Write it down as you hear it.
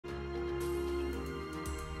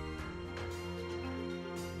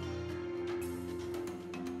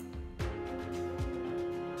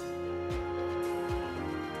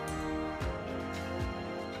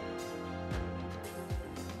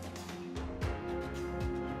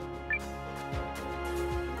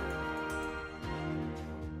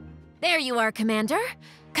There you are, Commander.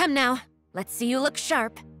 Come now, let's see you look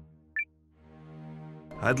sharp.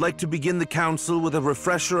 I'd like to begin the council with a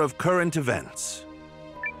refresher of current events.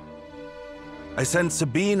 I sent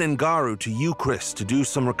Sabine and Garu to Eucharist to do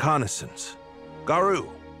some reconnaissance. Garu,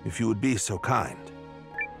 if you would be so kind.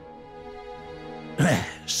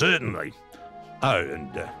 Certainly. Oh,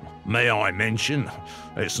 and may I mention,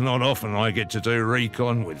 it's not often I get to do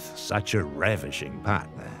recon with such a ravishing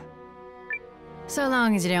partner. So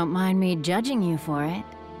long as you don't mind me judging you for it.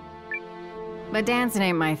 But dancing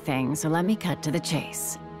ain't my thing, so let me cut to the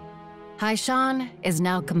chase. Haishan is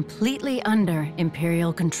now completely under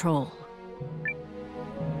Imperial control.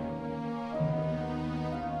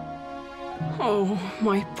 Oh,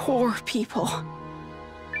 my poor people.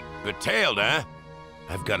 Detailed, huh?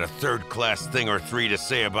 I've got a third-class thing or three to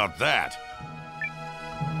say about that.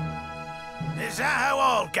 Is that how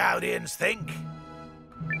all Galdeans think?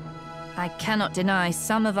 I cannot deny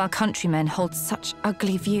some of our countrymen hold such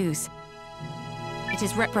ugly views. It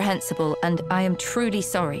is reprehensible, and I am truly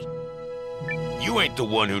sorry. You ain't the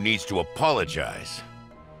one who needs to apologize.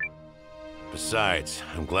 Besides,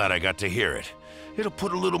 I'm glad I got to hear it. It'll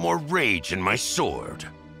put a little more rage in my sword.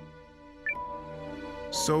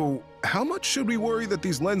 So, how much should we worry that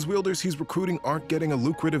these lens wielders he's recruiting aren't getting a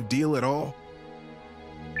lucrative deal at all?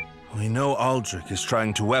 We know Aldrich is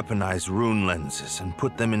trying to weaponize rune lenses and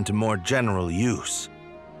put them into more general use.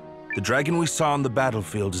 The dragon we saw on the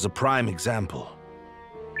battlefield is a prime example.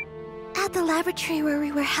 At the laboratory where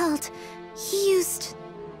we were held, he used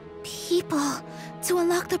people to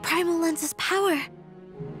unlock the primal lens's power.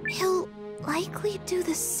 He'll likely do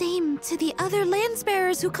the same to the other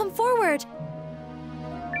landsbearers who come forward.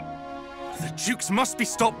 The Dukes must be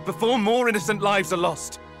stopped before more innocent lives are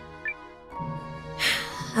lost.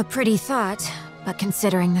 A pretty thought, but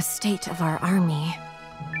considering the state of our army...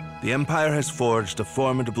 The Empire has forged a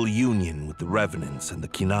formidable union with the Revenants and the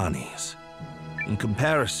Kinanis. In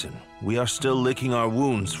comparison, we are still licking our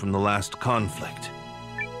wounds from the last conflict.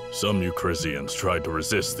 Some Euchrisians tried to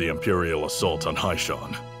resist the Imperial assault on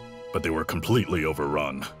Haishan, but they were completely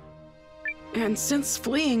overrun. And since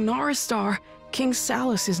fleeing Naristar, King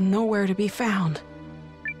Salus is nowhere to be found.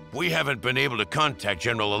 We haven't been able to contact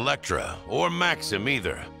General Electra, or Maxim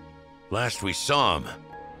either. Last we saw them,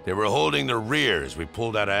 they were holding the rear as we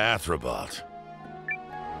pulled out of Athrobot.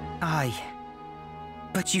 Aye.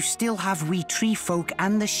 But you still have we tree folk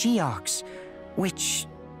and the Shiarks, which,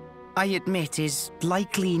 I admit, is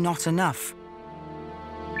likely not enough.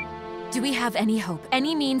 Do we have any hope,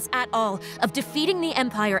 any means at all, of defeating the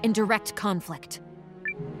Empire in direct conflict?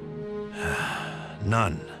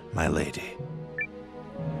 None, my lady.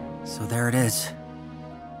 So there it is.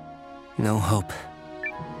 No hope.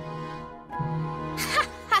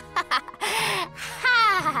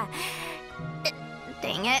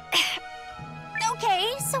 Dang it.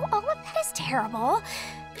 Okay, so all of that is terrible,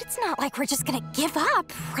 but it's not like we're just gonna give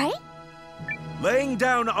up, right? Laying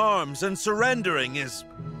down arms and surrendering is...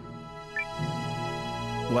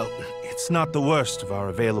 well, it's not the worst of our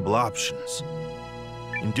available options.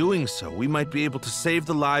 In doing so, we might be able to save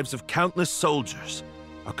the lives of countless soldiers,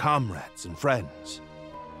 our comrades and friends.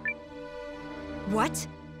 What?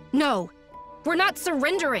 No. We're not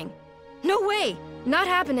surrendering. No way. Not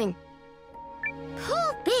happening.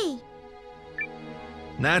 Cool B.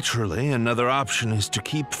 Naturally, another option is to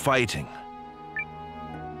keep fighting.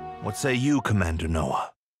 What say you, Commander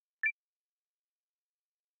Noah?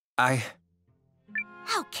 Okay,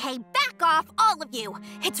 back off, all of you!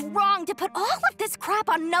 It's wrong to put all of this crap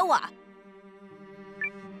on Noah!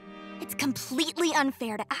 It's completely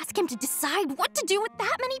unfair to ask him to decide what to do with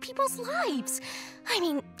that many people's lives. I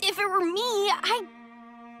mean, if it were me,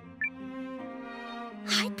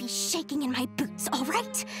 I'd be shaking in my boots, all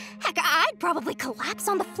right? Heck, I'd probably collapse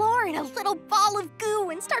on the floor in a little ball of goo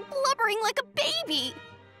and start blubbering like a baby.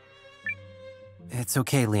 It's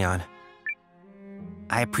okay, Leon.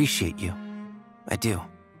 I appreciate you. I do.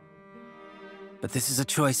 But this is a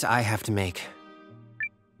choice I have to make.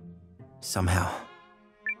 Somehow.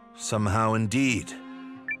 Somehow indeed.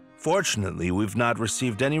 Fortunately, we've not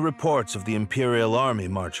received any reports of the Imperial Army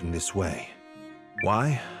marching this way.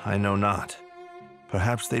 Why? I know not.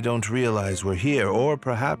 Perhaps they don't realize we're here, or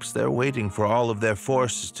perhaps they're waiting for all of their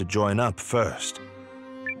forces to join up first.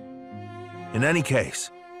 In any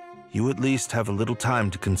case, you at least have a little time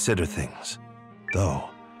to consider things. Though,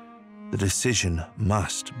 the decision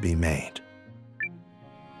must be made.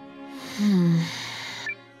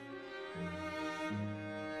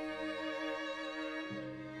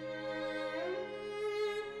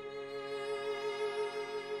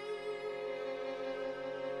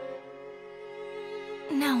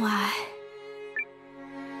 Noah.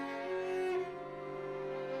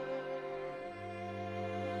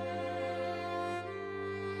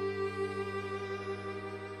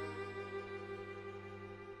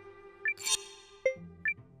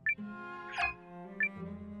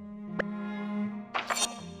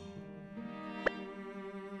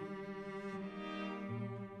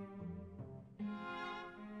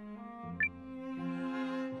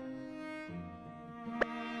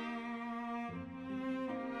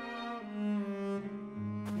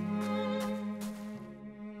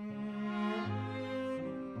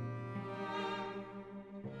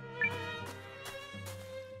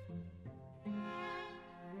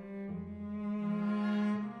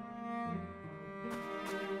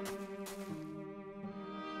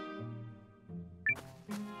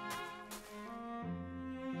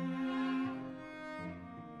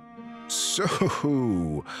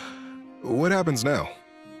 So, what happens now?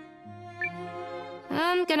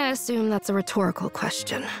 I'm gonna assume that's a rhetorical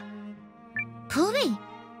question. Prove me.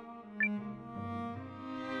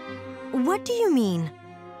 What do you mean?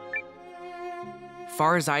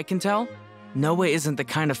 Far as I can tell, Noah isn't the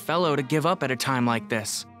kind of fellow to give up at a time like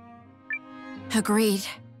this. Agreed.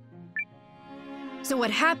 So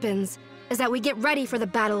what happens is that we get ready for the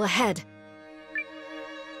battle ahead.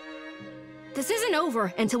 This isn't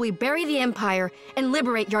over until we bury the Empire and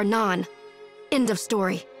liberate Yarnan. End of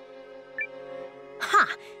story. Ha!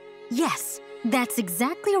 Yes, that's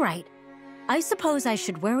exactly right. I suppose I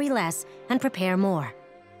should worry less and prepare more.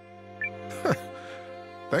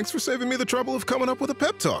 Thanks for saving me the trouble of coming up with a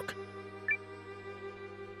pep talk.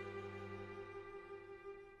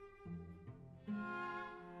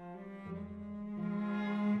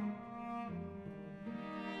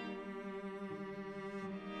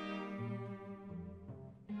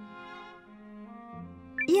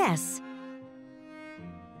 Yes.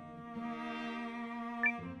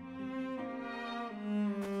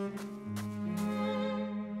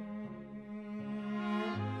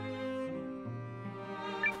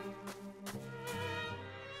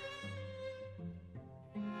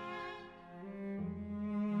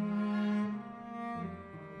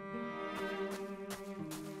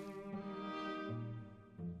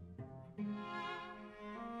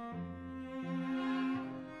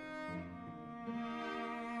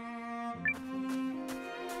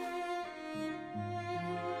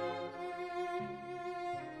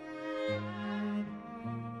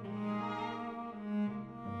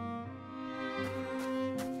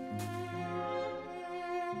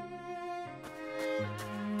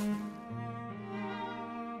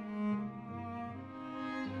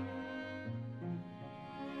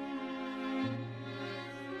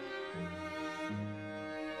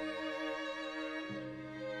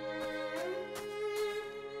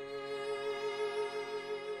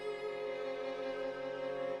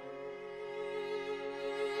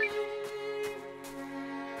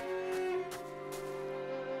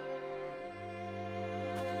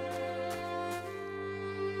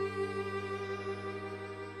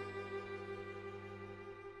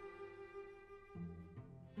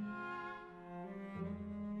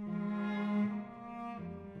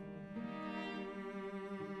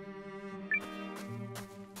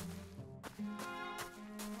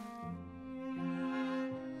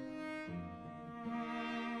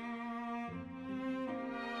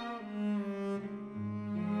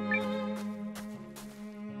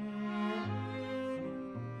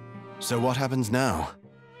 So what happens now?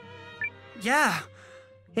 Yeah.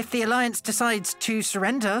 If the Alliance decides to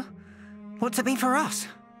surrender, what's it mean for us?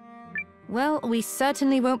 Well, we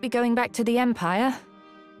certainly won't be going back to the Empire.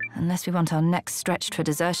 Unless we want our necks stretched for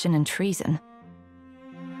desertion and treason.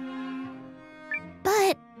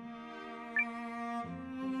 But...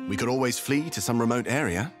 We could always flee to some remote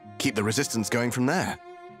area, keep the resistance going from there.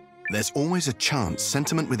 There's always a chance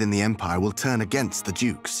sentiment within the Empire will turn against the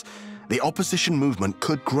Dukes. The opposition movement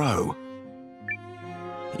could grow.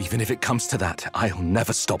 Even if it comes to that, I'll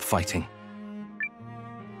never stop fighting.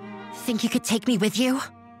 Think you could take me with you?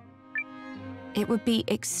 It would be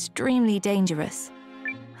extremely dangerous.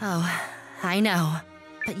 Oh, I know.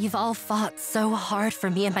 But you've all fought so hard for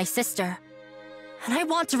me and my sister. And I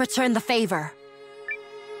want to return the favor.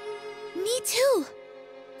 Me too.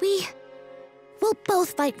 We'll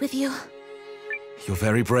both fight with you. You're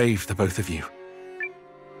very brave, the both of you.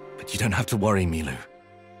 But you don't have to worry, Milu.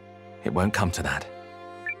 It won't come to that.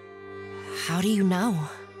 How do you know?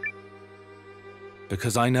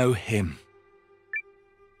 Because I know him.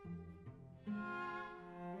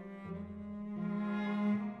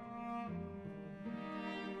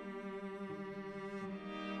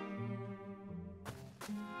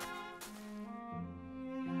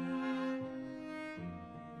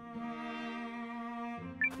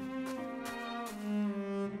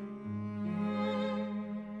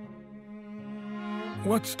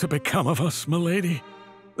 What's to become of us, milady?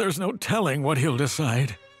 There's no telling what he'll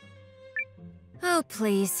decide. Oh,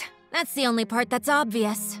 please. That's the only part that's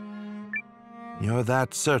obvious. You're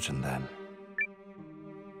that certain, then?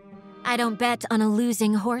 I don't bet on a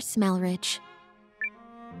losing horse, Melridge.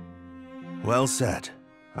 Well said.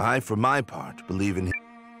 I, for my part, believe in him.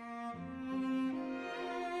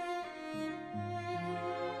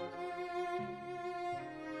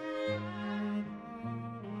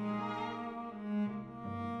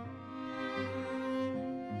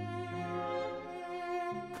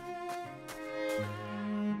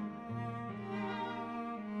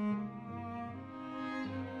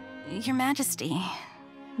 Your Majesty,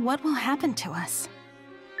 what will happen to us?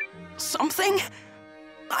 Something?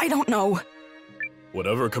 I don't know.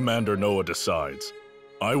 Whatever Commander Noah decides,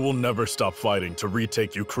 I will never stop fighting to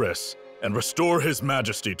retake Chris and restore His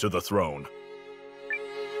Majesty to the throne.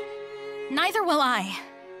 Neither will I.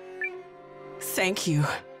 Thank you.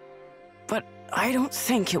 But I don't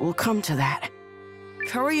think it will come to that.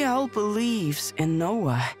 Curiel believes in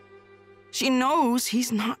Noah. She knows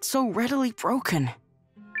he's not so readily broken.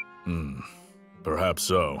 Perhaps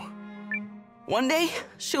so. One day,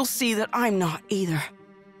 she'll see that I'm not either.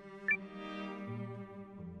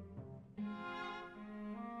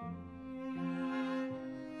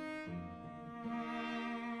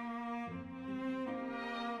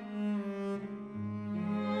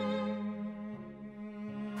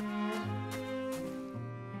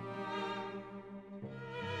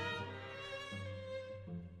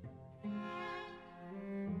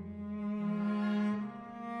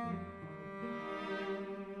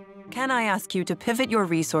 Can I ask you to pivot your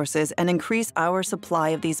resources and increase our supply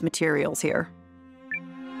of these materials here?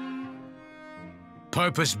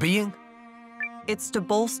 Purpose being? It's to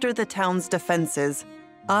bolster the town's defenses.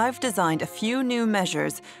 I've designed a few new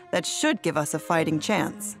measures that should give us a fighting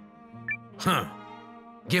chance. Huh.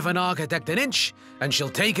 Give an architect an inch, and she'll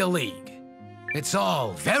take a league. It's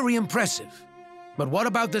all very impressive. But what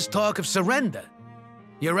about this talk of surrender?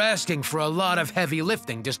 You're asking for a lot of heavy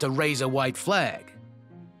lifting just to raise a white flag.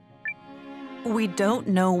 We don't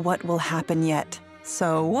know what will happen yet,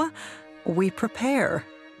 so we prepare.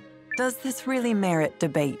 Does this really merit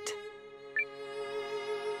debate?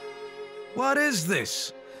 What is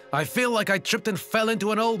this? I feel like I tripped and fell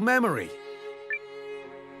into an old memory.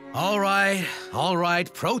 All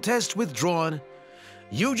right, protest withdrawn.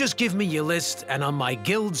 You just give me your list, and on my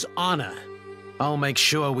guild's honor, I'll make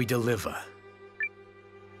sure we deliver.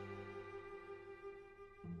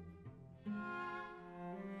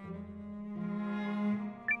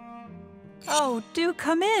 Oh, do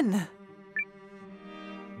come in.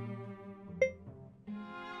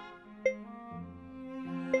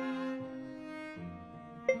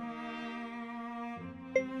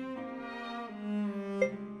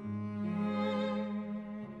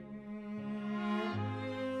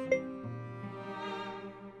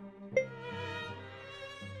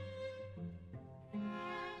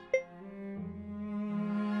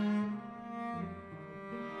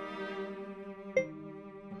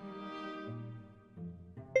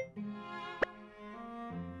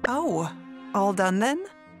 Oh, all done then?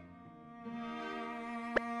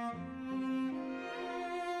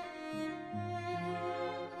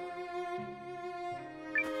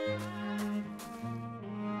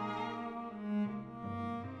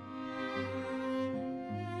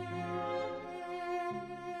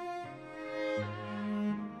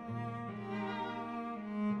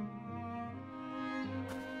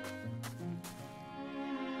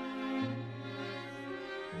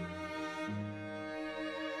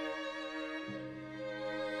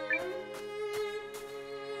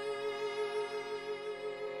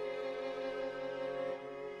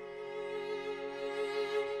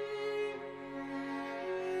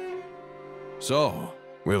 So,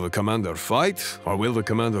 will the commander fight, or will the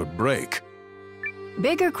commander break?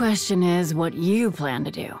 Bigger question is what you plan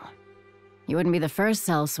to do. You wouldn't be the first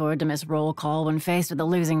sellsword to miss roll call when faced with a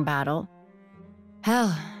losing battle.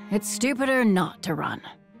 Hell, it's stupider not to run.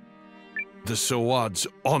 The Sawads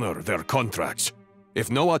honor their contracts.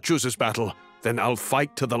 If Noah chooses battle, then I'll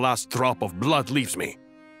fight till the last drop of blood leaves me.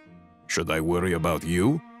 Should I worry about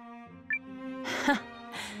you?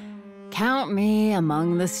 Count me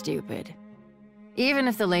among the stupid. Even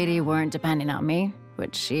if the lady weren't depending on me,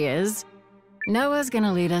 which she is, Noah's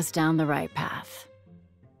gonna lead us down the right path.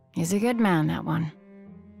 He's a good man, that one.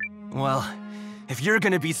 Well, if you're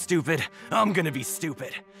gonna be stupid, I'm gonna be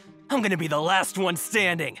stupid. I'm gonna be the last one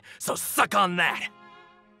standing, so suck on that!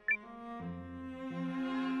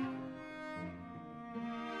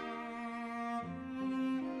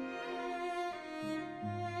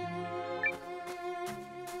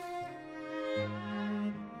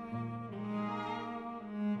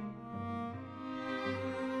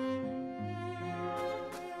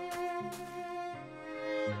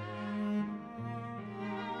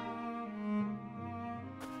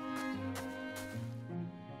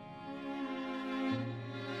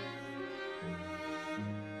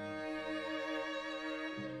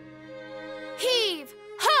 Heave!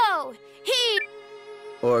 Ho! Heave!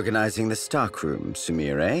 Organizing the stockroom,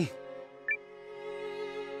 Sumire.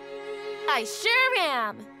 I sure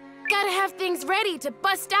am! Gotta have things ready to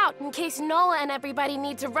bust out in case Noah and everybody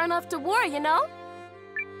need to run off to war, you know?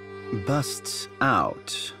 Busts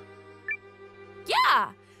out.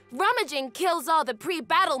 Yeah! Rummaging kills all the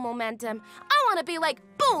pre-battle momentum. I I want to be like,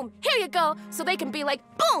 boom, here you go, so they can be like,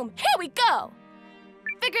 boom, here we go.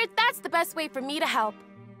 Figured that's the best way for me to help.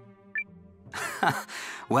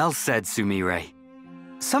 Well said, Sumire.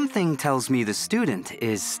 Something tells me the student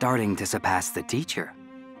is starting to surpass the teacher.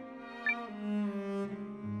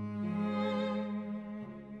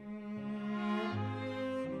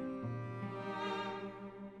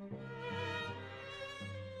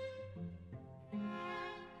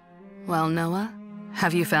 Well, Noah,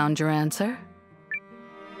 have you found your answer?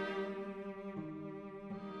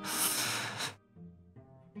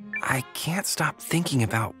 I can't stop thinking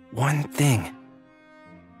about one thing.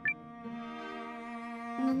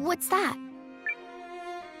 What's that?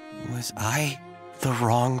 Was I the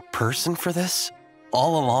wrong person for this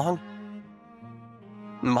all along?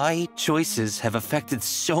 My choices have affected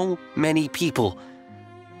so many people,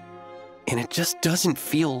 and it just doesn't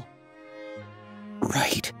feel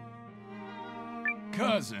right.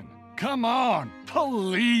 Cousin, come on,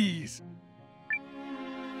 please!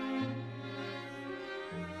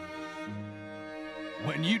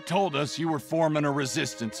 When you told us you were forming a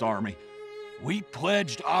resistance army, we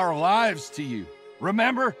pledged our lives to you,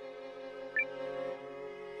 remember?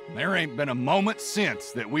 There ain't been a moment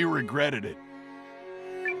since that we regretted it.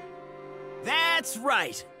 That's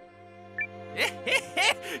right!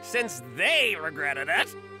 Since they regretted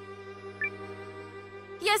it.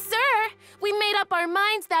 Yes, sir. We made up our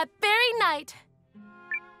minds that very night.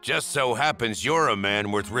 Just so happens you're a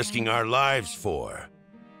man worth risking our lives for.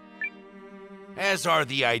 As are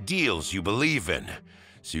the ideals you believe in,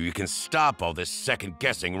 so you can stop all this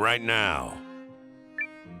second-guessing right now.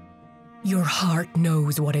 Your heart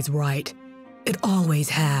knows what is right. It always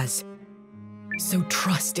has. So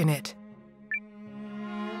trust in it.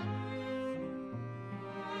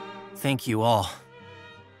 Thank you all.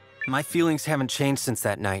 My feelings haven't changed since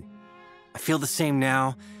that night. I feel the same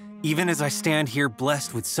now, even as I stand here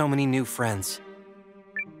blessed with so many new friends.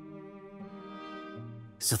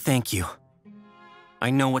 So thank you. I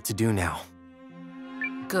know what to do now.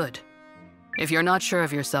 Good. If you're not sure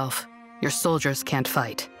of yourself, your soldiers can't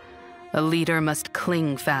fight. A leader must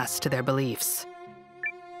cling fast to their beliefs.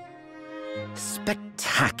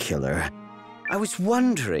 Spectacular. I was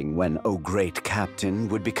wondering when O Great Captain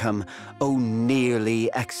would become O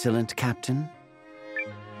Nearly Excellent Captain.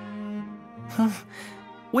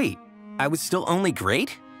 Wait, I was still only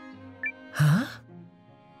great? Huh?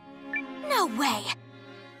 No way!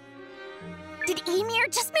 Did Emir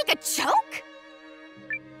just make a joke?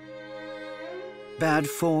 Bad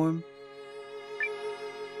form?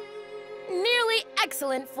 Nearly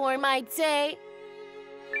excellent form, I'd say.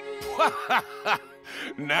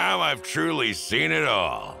 Now I've truly seen it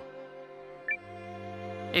all.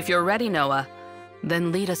 If you're ready, Noah,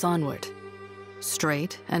 then lead us onward.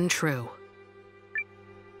 Straight and true.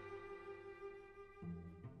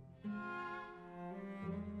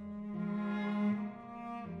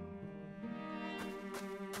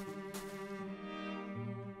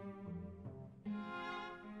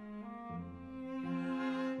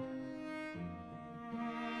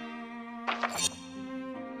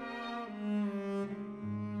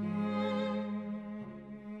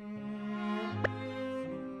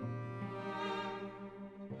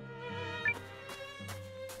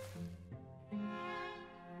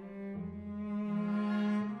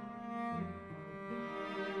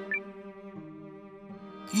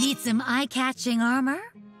 Need some eye-catching armor?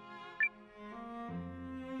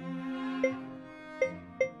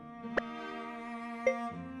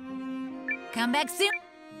 Come back soon.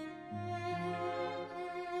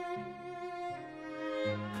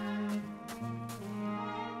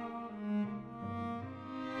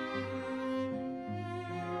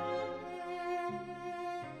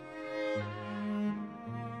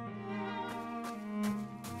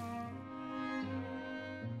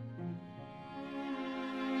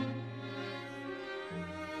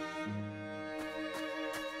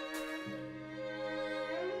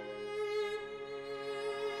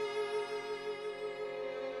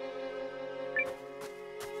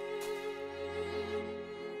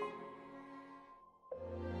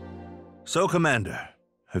 So, Commander,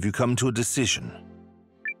 have you come to a decision?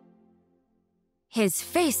 His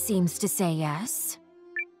face seems to say yes.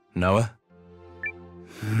 Noah?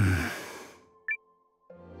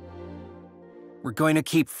 We're going to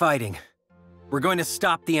keep fighting. We're going to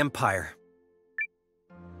stop the Empire.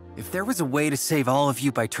 If there was a way to save all of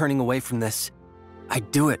you by turning away from this, I'd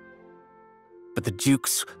do it. But the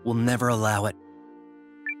Jukes will never allow it.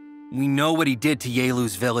 We know what he did to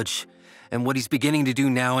Yelu's village, and what he's beginning to do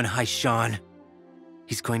now in Haishan.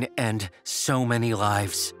 He's going to end so many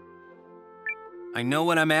lives. I know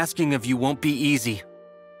what I'm asking of you won't be easy,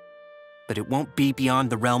 but it won't be beyond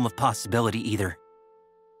the realm of possibility either.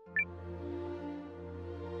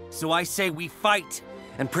 So I say we fight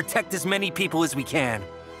and protect as many people as we can.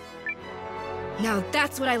 Now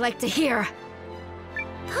that's what I like to hear.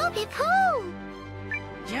 Poopy poo!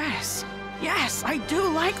 Yes, yes, I do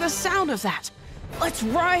like the sound of that. Let's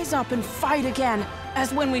rise up and fight again,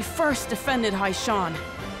 as when we first defended Haishan.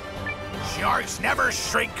 Sharks never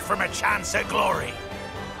shrink from a chance at glory.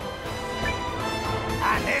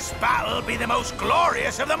 And this battle'll be the most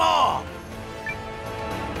glorious of them all!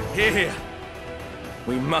 Here!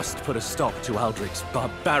 We must put a stop to Aldrich's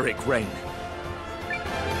barbaric reign.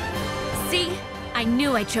 See? I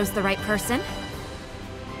knew I chose the right person.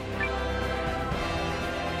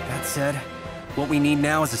 That said, what we need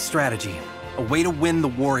now is a strategy. A way to win the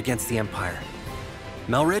war against the Empire.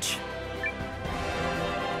 Melrich?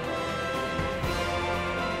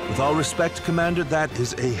 With all respect, Commander, that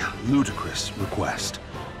is a ludicrous request.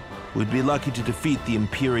 We'd be lucky to defeat the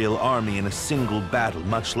Imperial army in a single battle,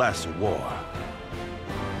 much less a war.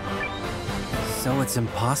 So it's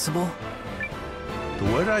impossible? The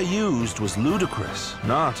word I used was ludicrous,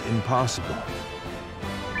 not impossible.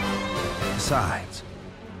 Besides,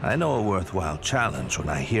 I know a worthwhile challenge when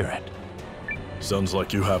I hear it. Sounds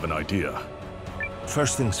like you have an idea.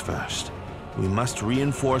 First things first. We must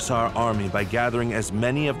reinforce our army by gathering as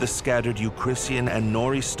many of the scattered Eucrisian and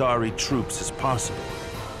Noristari troops as possible.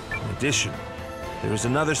 In addition, there is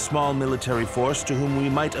another small military force to whom we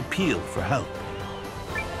might appeal for help.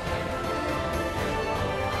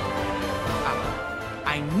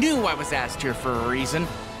 I knew I was asked here for a reason.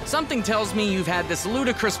 Something tells me you've had this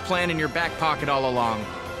ludicrous plan in your back pocket all along.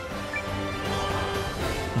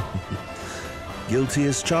 Guilty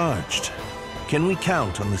as charged. Can we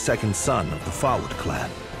count on the second son of the Fawad clan?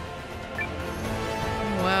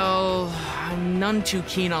 Well, I'm none too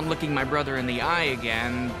keen on looking my brother in the eye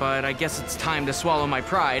again, but I guess it's time to swallow my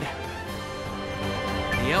pride.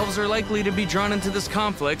 The elves are likely to be drawn into this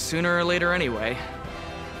conflict sooner or later anyway.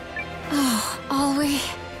 Oh, are we?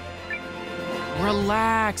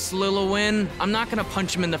 Relax, Lilowin. I'm not gonna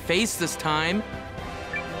punch him in the face this time.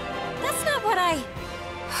 That's not what I...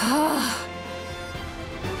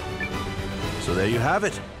 So there you have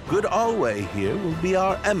it. Good Alway here will be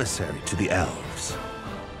our emissary to the elves.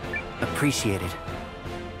 Appreciated.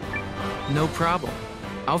 No problem.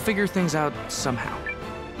 I'll figure things out somehow.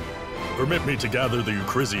 Permit me to gather the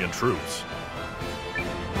Eucrisian troops.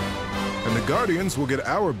 And the Guardians will get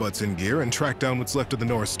our butts in gear and track down what's left of the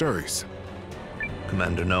Norristaris.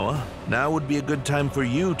 Commander Noah, now would be a good time for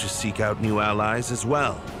you to seek out new allies as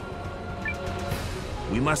well.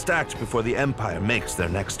 We must act before the Empire makes their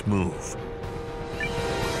next move.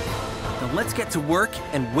 Now let's get to work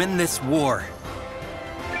and win this war.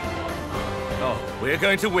 Oh, we're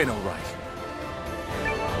going to win, all right.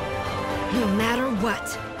 No matter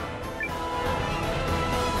what.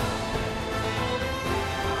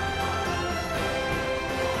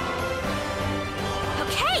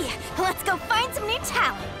 Okay, let's go find some new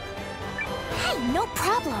talent. Hey, no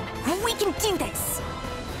problem. We can do this.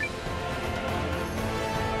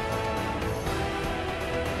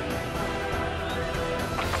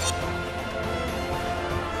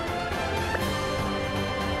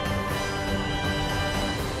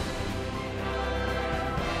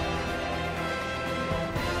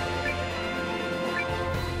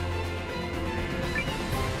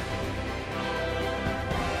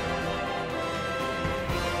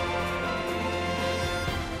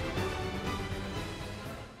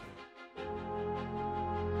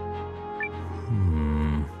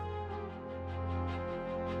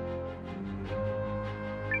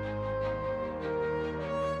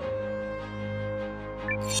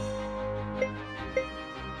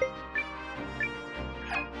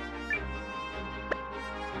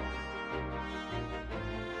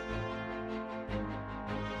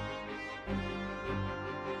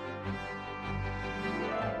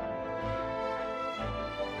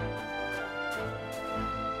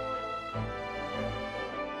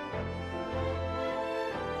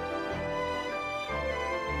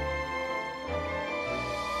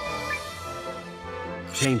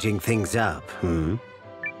 Changing things up,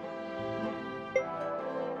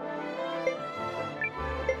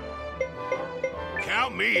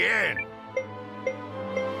 Count me in.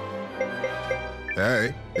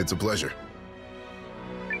 Hey, it's a pleasure.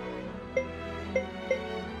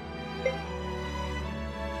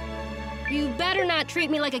 You better not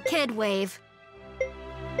treat me like a kid, Wave.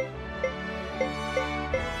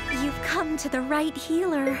 You've come to the right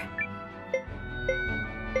healer.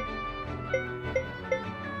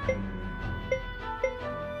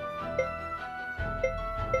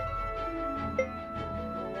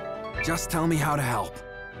 Just tell me how to help.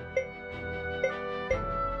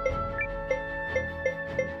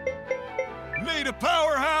 Need a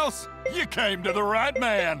powerhouse? You came to the right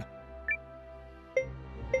man.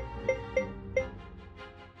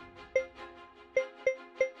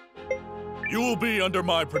 You will be under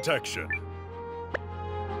my protection.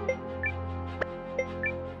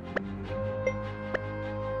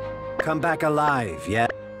 Come back alive, yeah?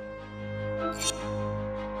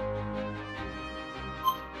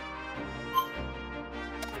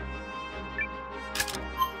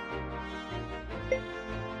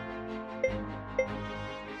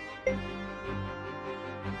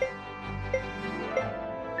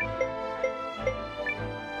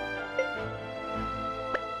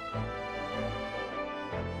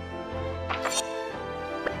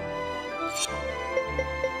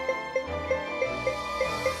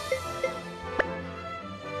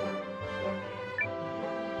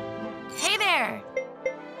 Hey there!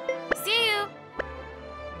 See you!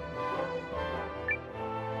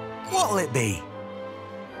 What'll it be?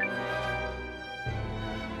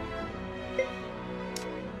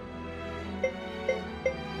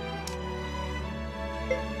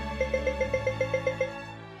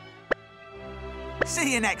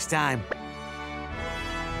 See you next time.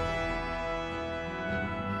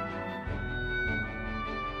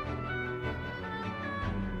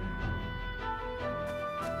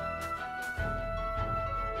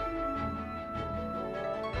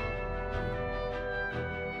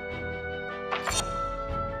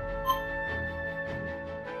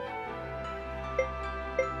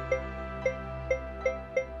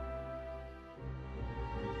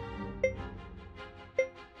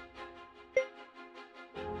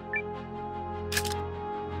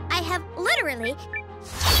 I have literally...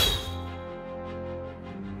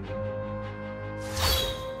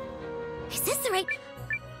 Is this the right...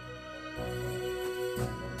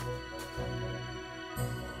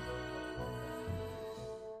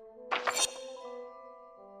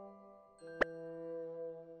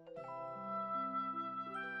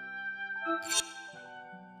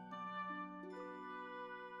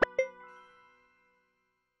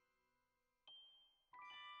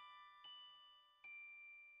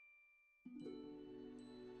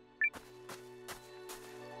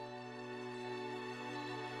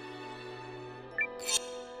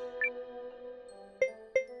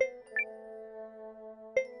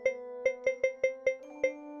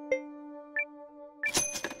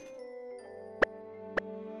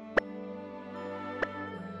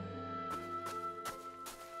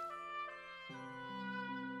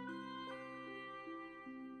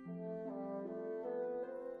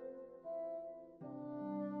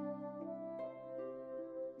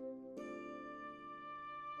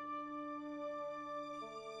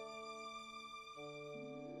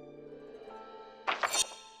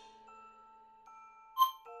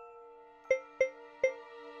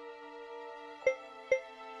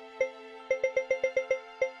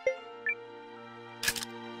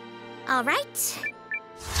 All right.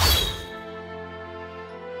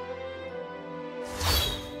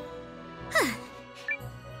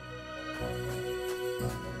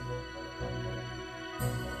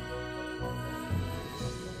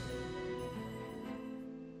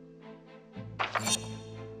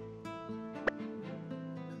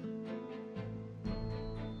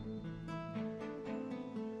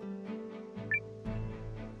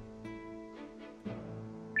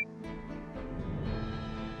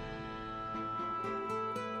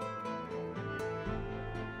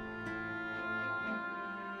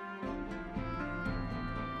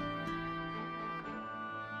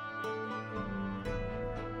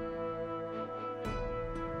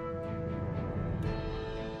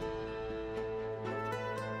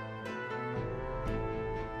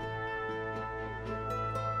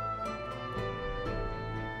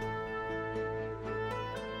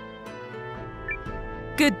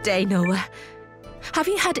 Good day, Noah. Have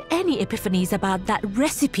you had any epiphanies about that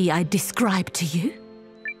recipe I described to you?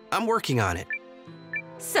 I'm working on it.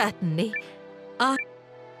 Certainly.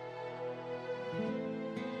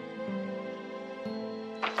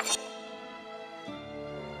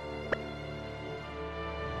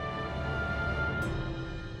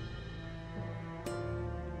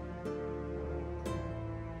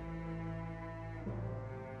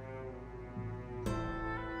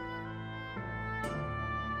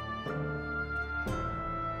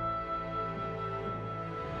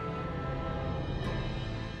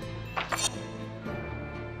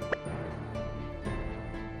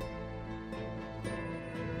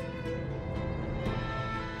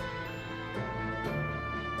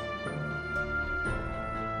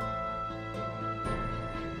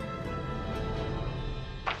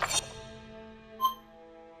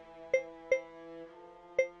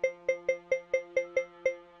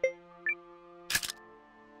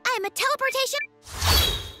 am a teleportation...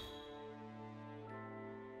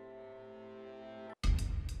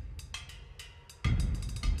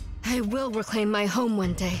 I will reclaim my home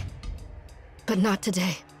one day, but not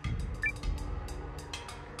today.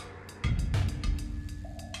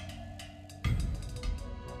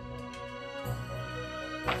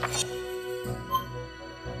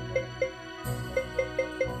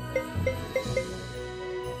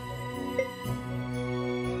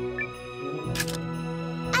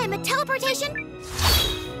 I am a teleportation...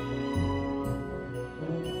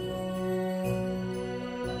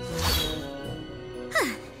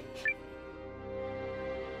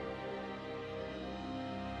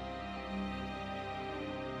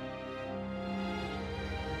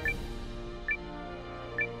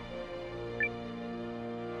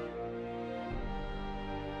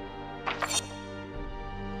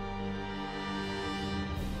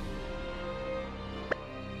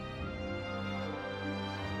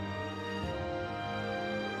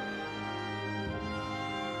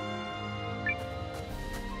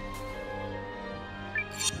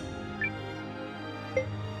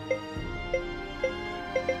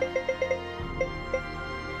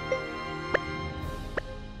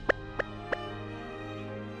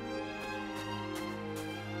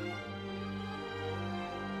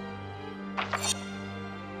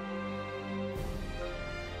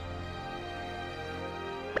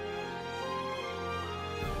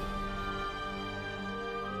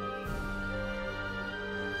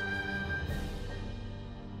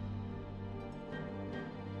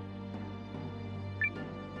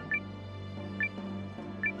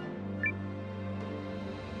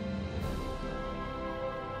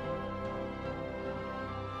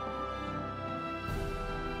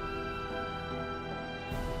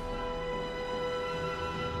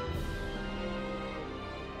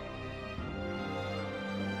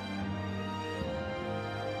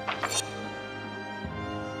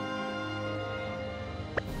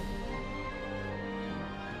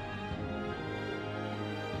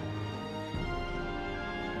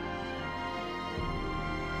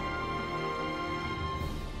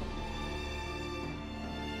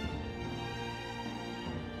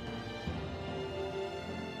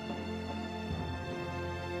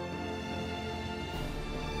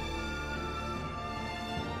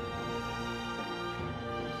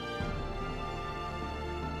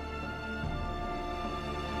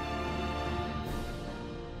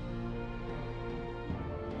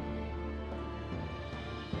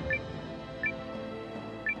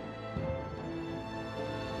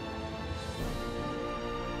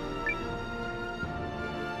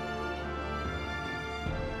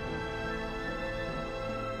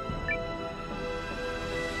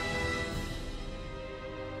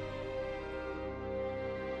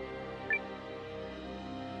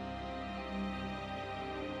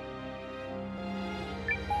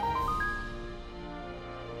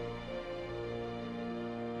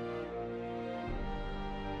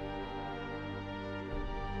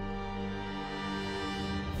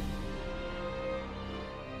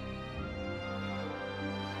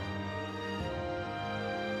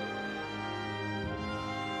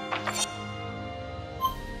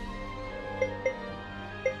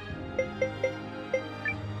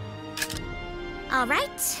 All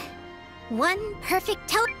right. One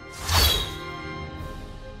perfect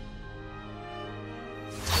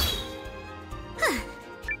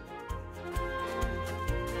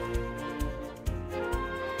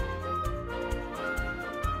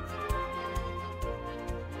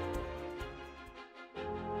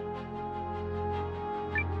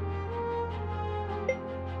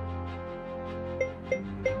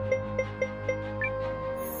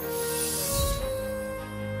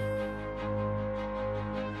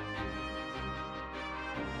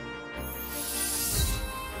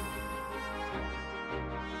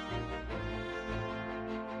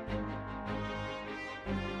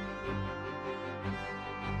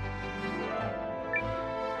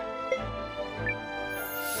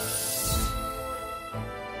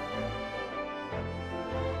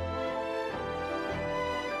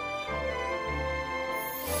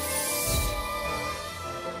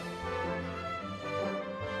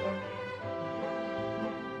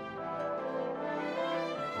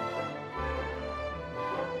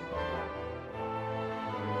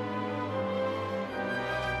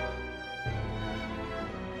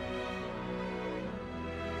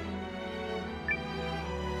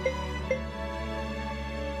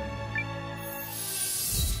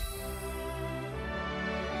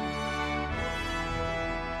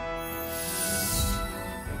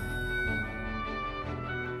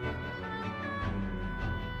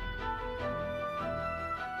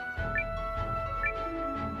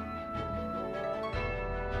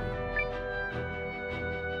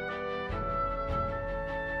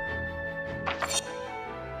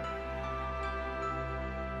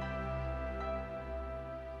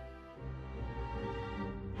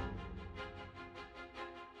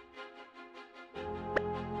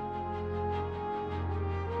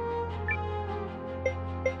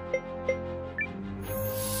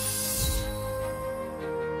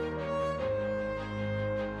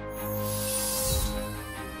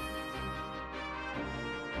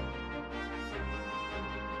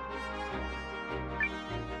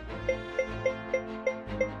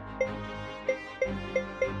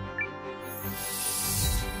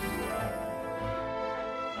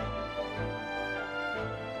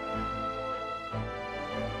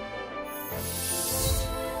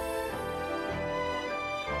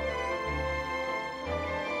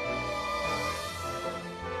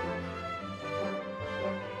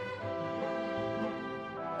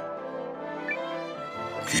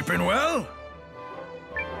Keeping well?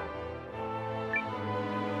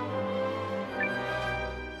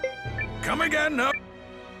 Come again, no?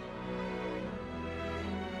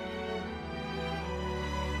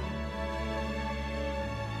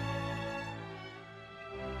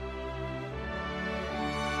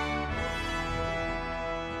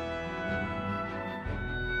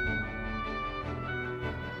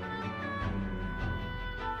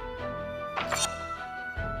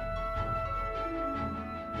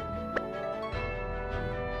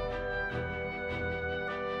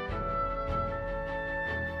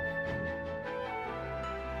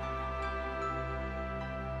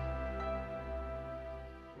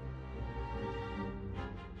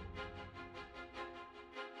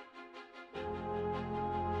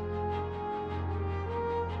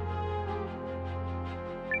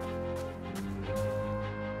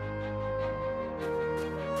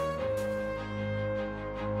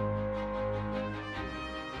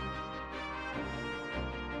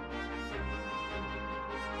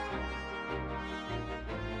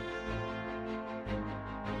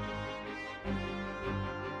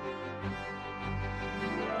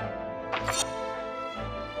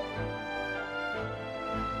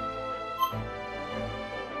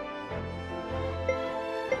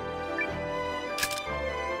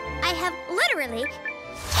 I have literally...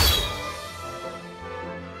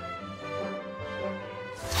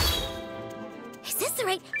 Is this the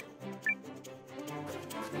right...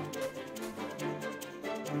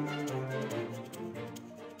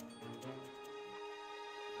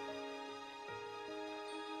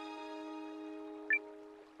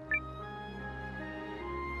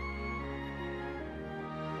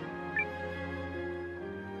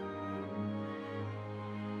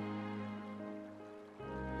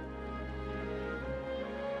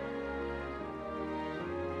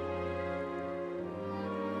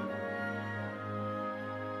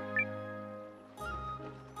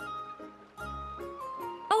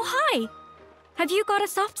 Oh, hi! Have you got a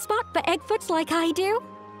soft spot for Eggfoots like I do?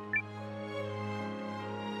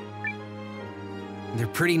 They're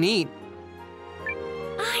pretty neat.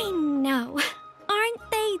 I know.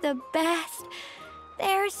 Aren't they the best?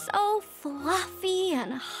 They're so fluffy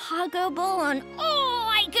and huggable and oh,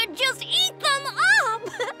 I could just eat them up!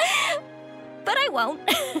 But I won't.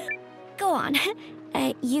 Go on.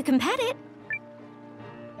 You can pet it.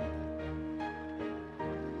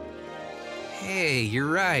 Hey, you're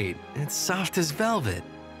right. It's soft as velvet.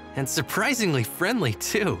 And surprisingly friendly,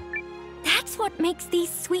 too. That's what makes these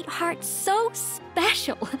sweethearts so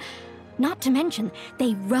special. Not to mention,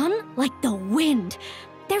 they run like the wind.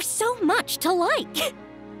 There's so much to like.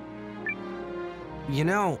 You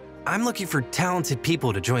know, I'm looking for talented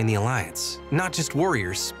people to join the Alliance. Not just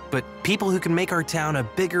warriors, but people who can make our town a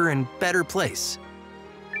bigger and better place.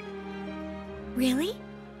 Really?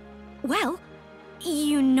 Well,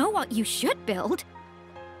 you know what you should build?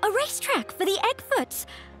 A racetrack for the Eggfoots.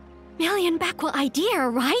 $1,000,000 idea,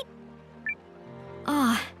 right?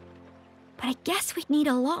 But I guess we'd need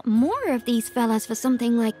a lot more of these fellas for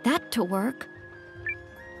something like that to work.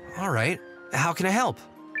 All right, how can I help?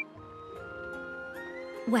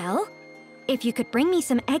 Well, if you could bring me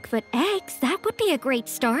some Eggfoot eggs, that would be a great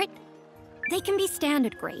start. They can be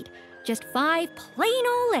standard grade. Just 5 plain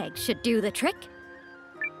old eggs should do the trick.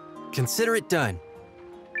 Consider it done.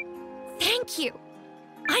 Thank you.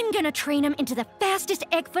 I'm gonna train them into the fastest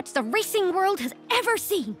Eggfoots the racing world has ever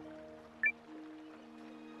seen.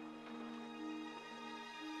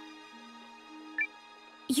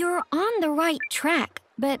 You're on the right track,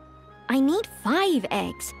 but I need 5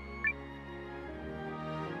 eggs.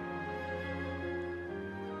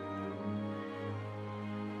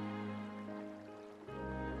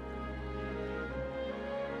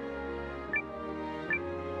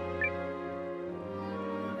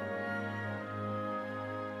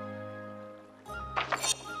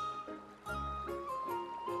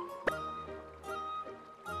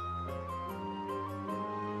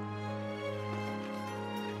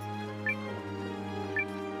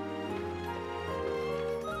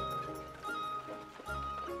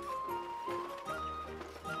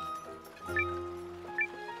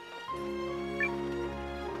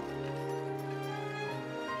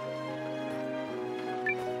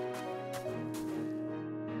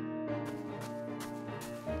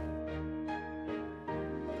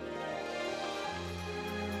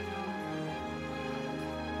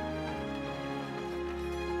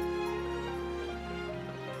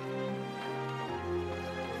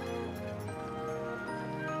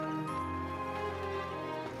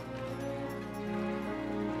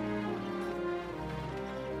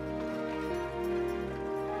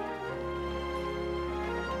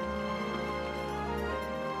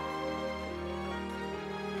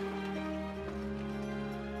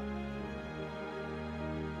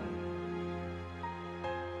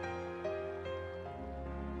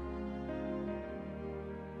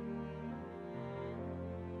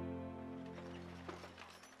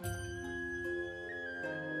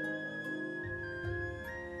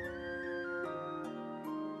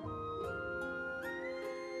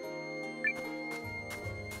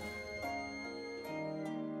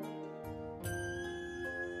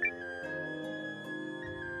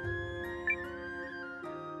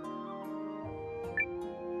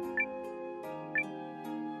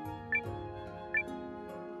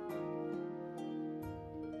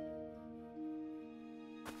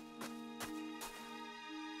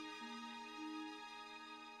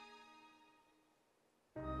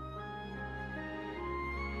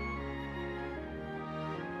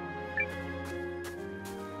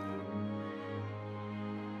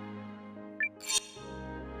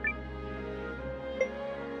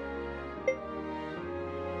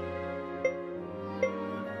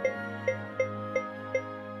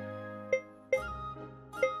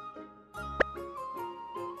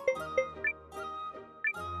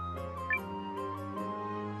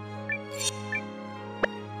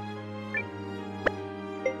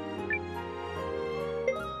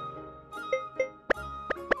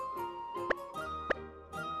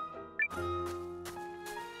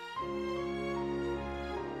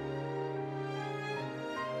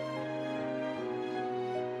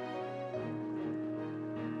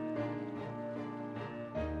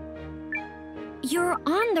 You're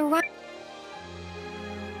on the right.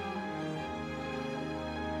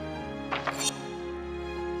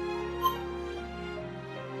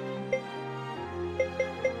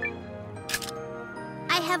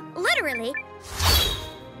 I have literally...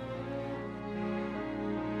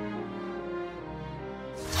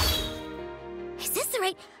 Is this the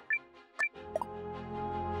right...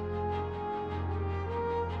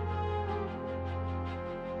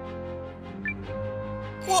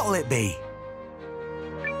 What'll it be?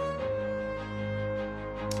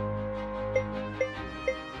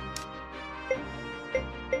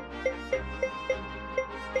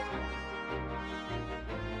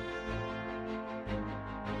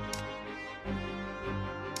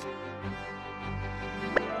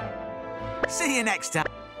 See you next time.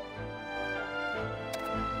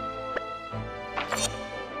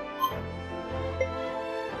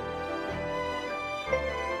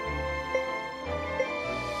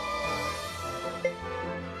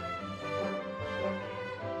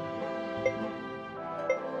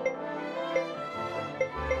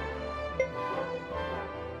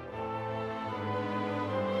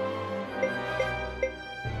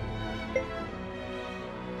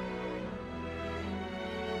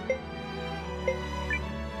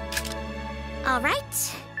 All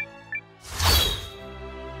right.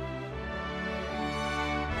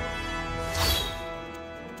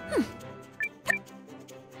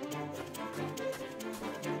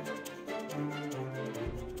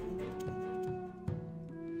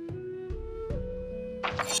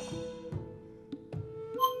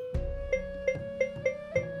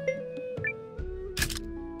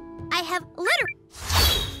 I have literally...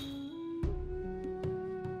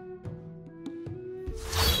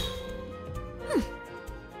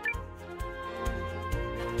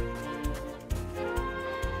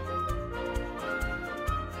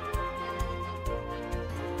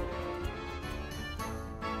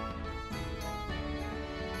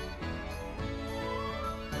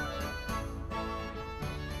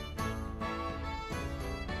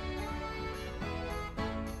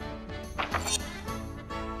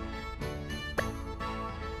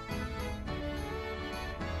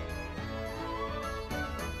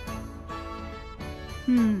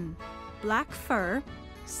 Black fur,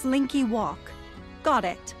 slinky walk. Got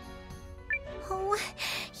it. Oh,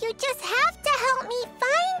 you just have to help me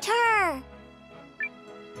find her!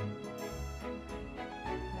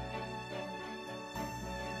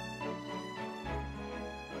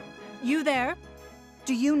 You there?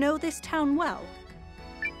 Do you know this town well?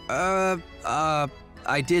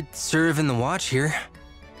 I did serve in the watch here.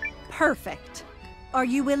 Perfect. Are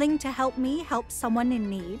you willing to help me help someone in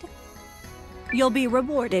need? You'll be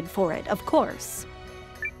rewarded for it, of course.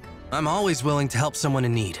 I'm always willing to help someone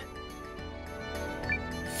in need.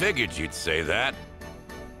 Figured you'd say that.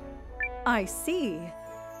 I see.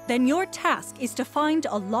 Then your task is to find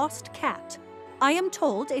a lost cat. I am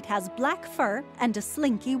told it has black fur and a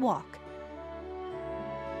slinky walk.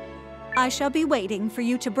 I shall be waiting for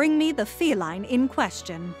you to bring me the feline in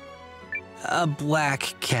question. A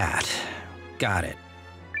black cat. Got it.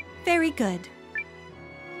 Very good.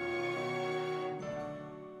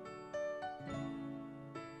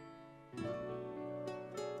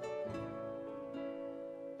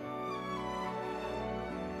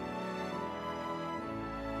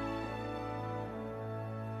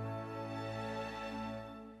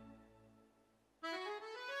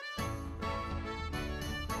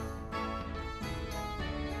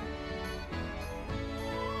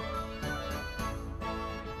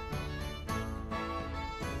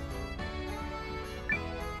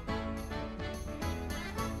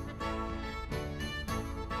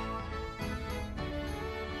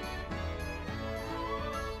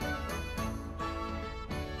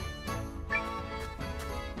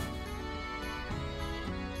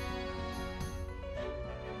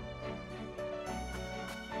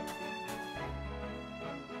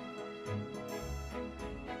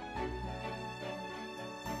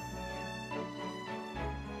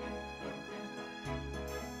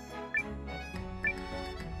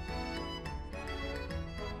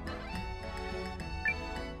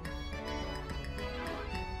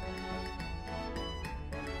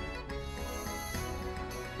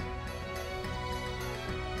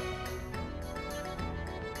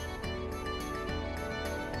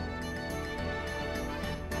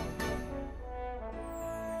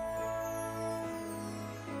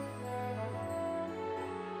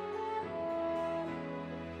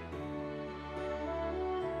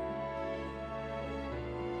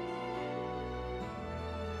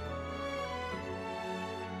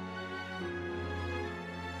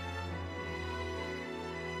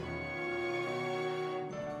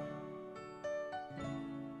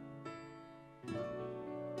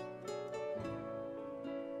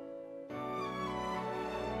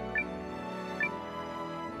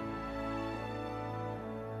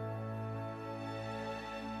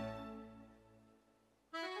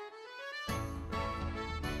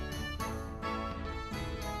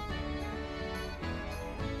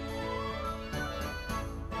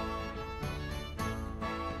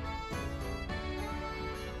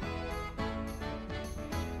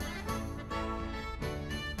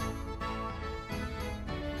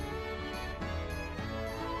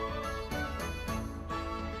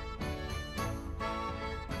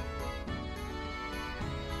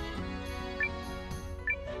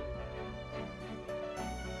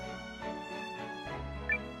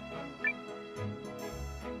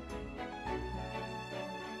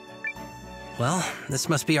 Well, this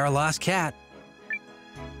must be our lost cat.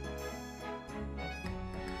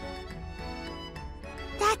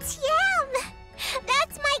 That's Yam!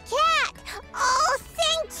 That's my cat! Oh,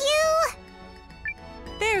 thank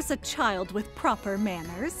you! There's a child with proper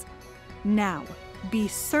manners. Now, be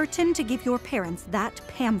certain to give your parents that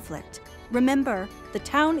pamphlet. Remember, the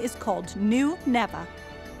town is called New Neva.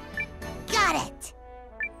 Got it!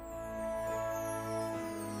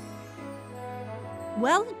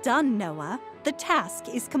 Well done, Noah. The task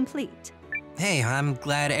is complete. Hey, I'm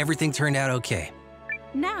glad everything turned out okay.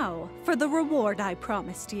 Now, for the reward I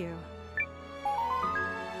promised you.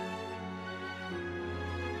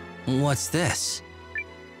 What's this?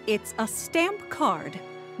 It's a stamp card.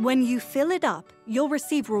 When you fill it up, you'll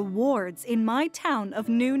receive rewards in my town of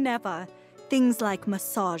New Neva. Things like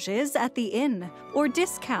massages at the inn or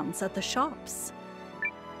discounts at the shops.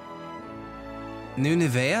 New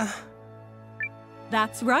Nevea?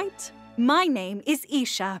 That's right. My name is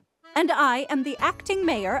Isha, and I am the acting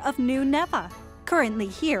mayor of New Neva, currently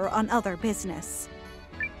here on other business.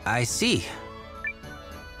 I see.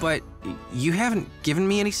 But you haven't given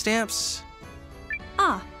me any stamps?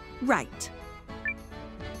 Ah, right.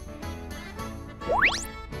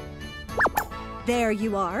 There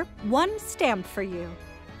you are, 1 stamp for you.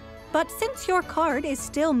 But since your card is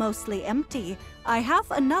still mostly empty, I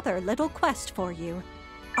have another little quest for you.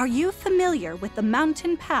 Are you familiar with the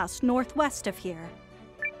mountain pass northwest of here?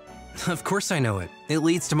 Of course I know it. It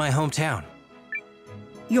leads to my hometown.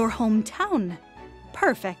 Your hometown?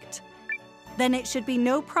 Perfect. Then it should be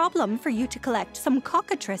no problem for you to collect some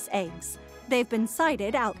cockatrice eggs. They've been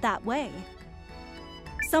sighted out that way.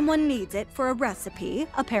 Someone needs it for a recipe,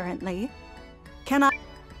 apparently. Can I?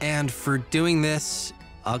 And for doing this,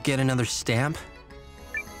 I'll get another stamp?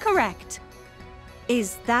 Correct.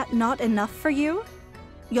 Is that not enough for you?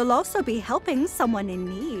 You'll also be helping someone in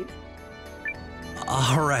need.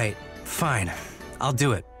 All right, fine. I'll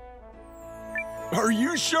do it. Are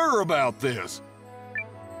you sure about this?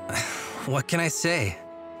 What can I say?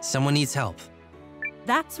 Someone needs help.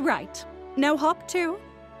 That's right. Now hop to.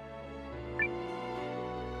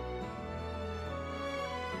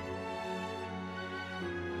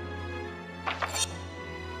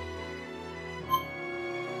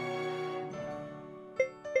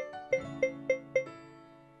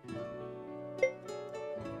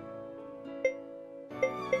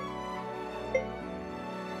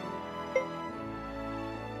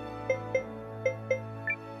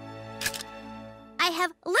 I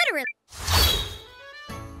have literally...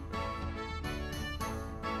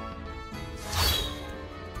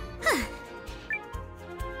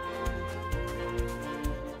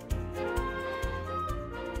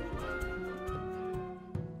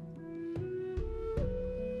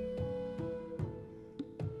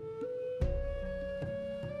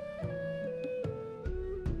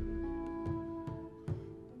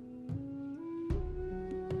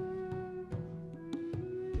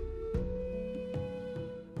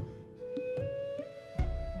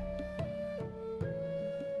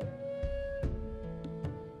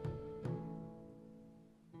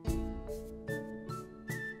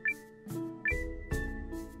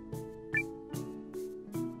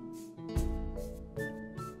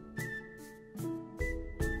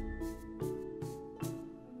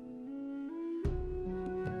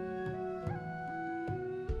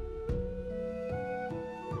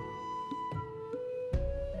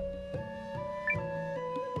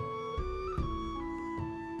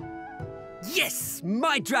 Yes!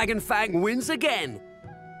 My Dragon Fang wins again!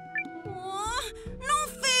 No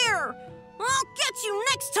fair! I'll get you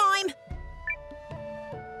next time!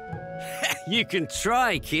 You can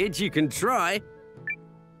try, kid, you can try.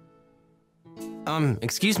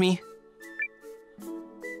 Excuse me?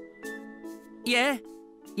 Yeah?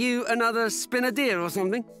 You another spinadier or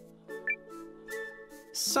something?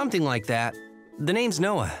 Something like that. The name's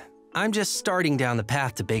Noah. I'm just starting down the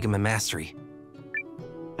path to Begum and Mastery.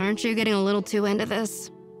 Aren't you getting a little too into this?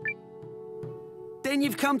 Then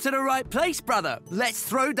you've come to the right place, brother. Let's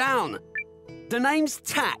throw down. The name's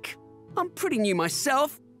Tak. I'm pretty new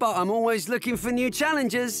myself, but I'm always looking for new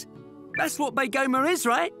challenges. That's what Begoma is,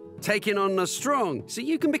 right? Taking on the strong, so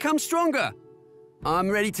you can become stronger. I'm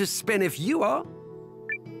ready to spin if you are.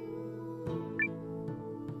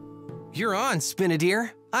 You're on, Spinadeer.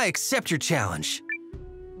 I accept your challenge.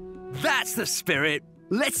 That's the spirit.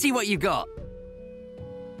 Let's see what you got.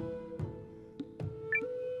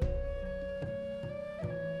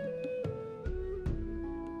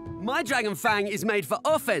 My Dragon Fang is made for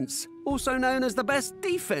offense, also known as the best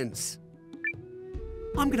defense.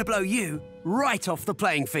 I'm gonna blow you right off the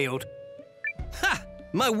playing field. Ha!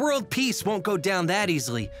 My world peace won't go down that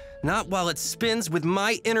easily, not while it spins with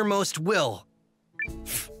my innermost will.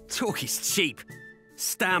 Talk is cheap.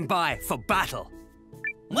 Stand by for battle.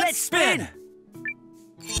 Let's spin!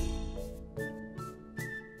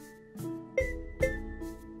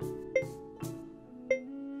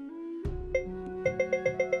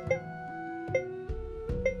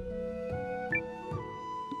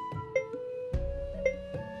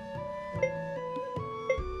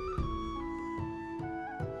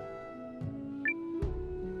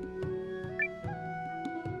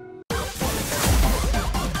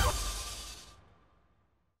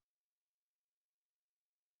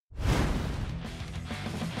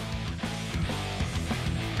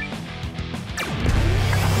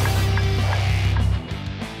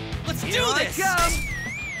 Do this!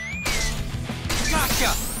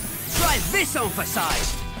 Gotcha! Try this on for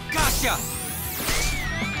size! Gotcha!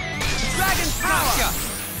 Dragon power!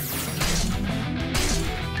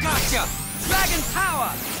 Gotcha! Dragon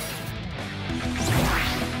power!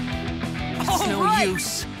 It's no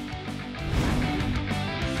use.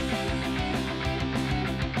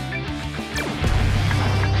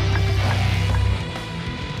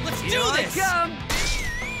 Let's do this!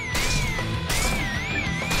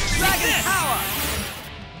 Dragon power!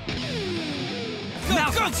 Go, now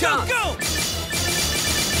go, for go, go!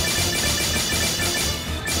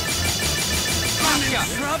 I'm in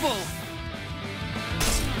trouble!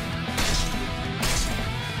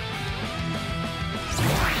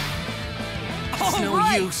 It's no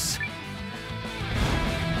use.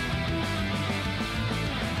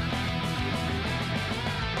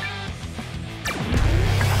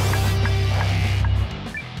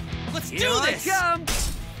 Let's do this!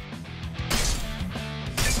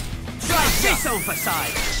 Try this on for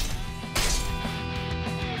size!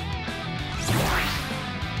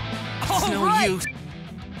 It's no use.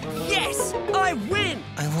 Yes! I win!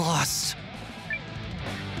 I lost.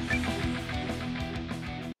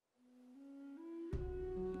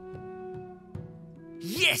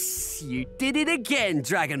 Yes! You did it again,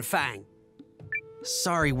 Dragon Fang!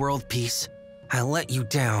 Sorry, World Peace. I let you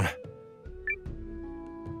down.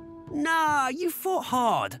 Nah, you fought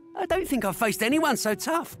hard. I don't think I've faced anyone so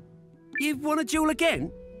tough. You want to duel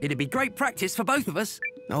again? It'd be great practice for both of us.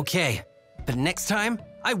 Okay, but next time,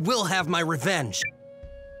 I will have my revenge.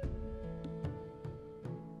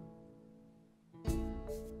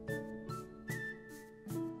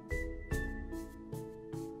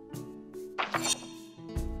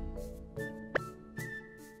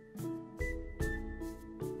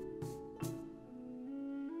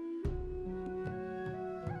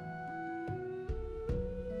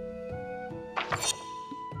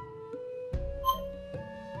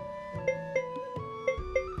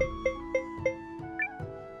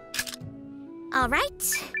 All right.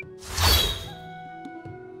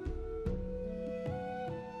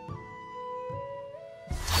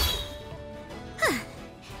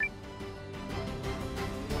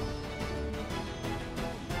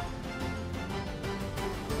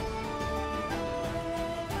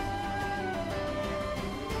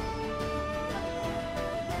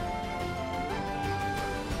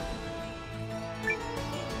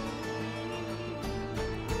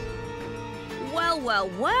 Well, well,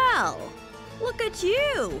 well. Look at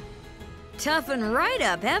you! Toughened right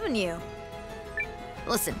up, haven't you?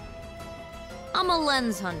 Listen, I'm a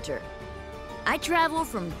lens hunter. I travel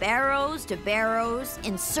from barrows to barrows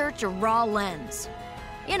in search of raw lens.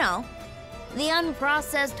 You know, the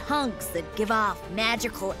unprocessed hunks that give off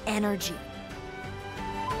magical energy.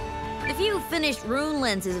 The few finished rune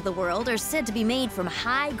lenses of the world are said to be made from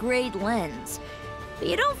high-grade lens. But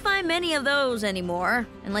you don't find many of those anymore,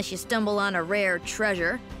 unless you stumble on a rare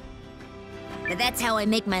treasure. But that's how I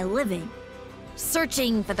make my living,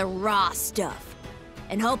 searching for the raw stuff,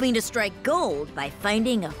 and hoping to strike gold by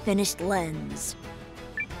finding a finished lens.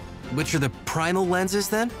 Which are the primal lenses,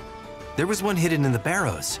 then? There was one hidden in the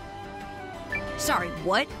barrows. Sorry,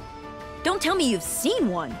 what? Don't tell me you've seen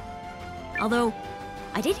one. Although,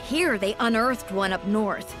 I did hear they unearthed one up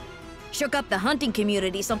north. Shook up the hunting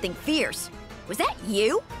community something fierce. Was that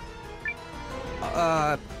you?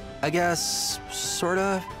 I guess,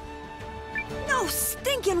 sorta. No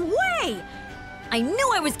stinking way! I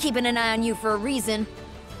knew I was keeping an eye on you for a reason.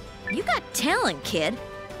 You got talent, kid.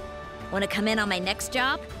 Want to come in on my next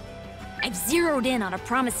job? I've zeroed in on a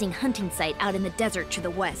promising hunting site out in the desert to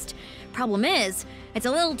the west. Problem is, it's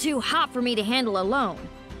a little too hot for me to handle alone.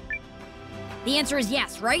 The answer is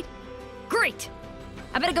yes, right? Great!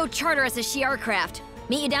 I better go charter us a Shi'ar craft.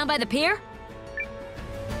 Meet you down by the pier?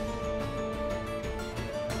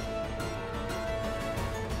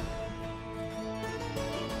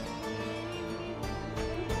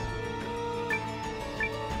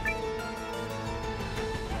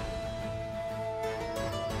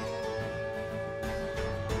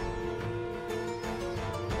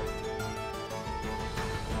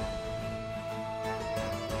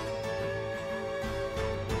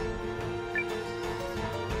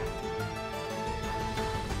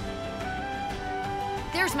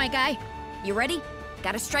 There's my guy. You ready?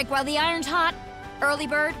 Gotta strike while the iron's hot. Early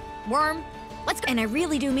bird, worm, let's go. And I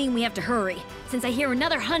really do mean we have to hurry, since I hear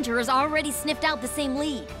another hunter has already sniffed out the same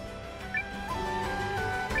lead.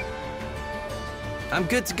 I'm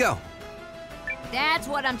good to go. That's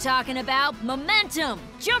what I'm talking about. Momentum!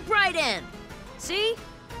 Jump right in! See?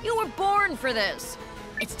 You were born for this.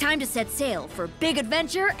 It's time to set sail for big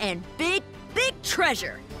adventure and big, big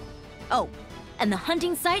treasure. Oh, and the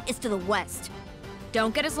hunting site is to the west.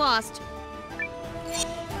 Don't get us lost.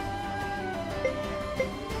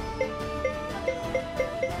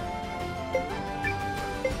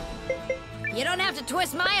 You don't have to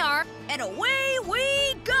twist my arm, and away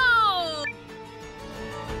we go!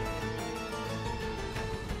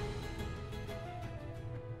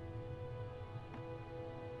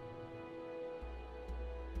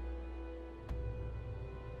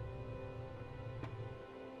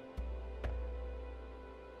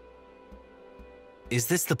 Is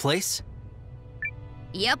this the place?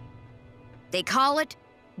 Yep. They call it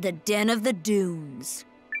the Den of the Dunes.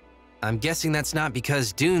 I'm guessing that's not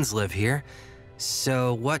because dunes live here.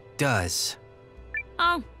 So what does?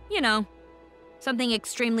 Oh, you know, something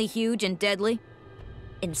extremely huge and deadly.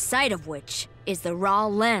 Inside of which is the raw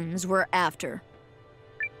lens we're after.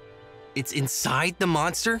 It's inside the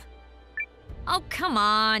monster? Oh, come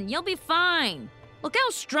on, you'll be fine. Look how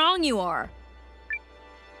strong you are.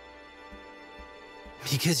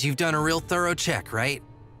 Because you've done a real thorough check, right?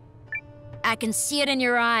 I can see it in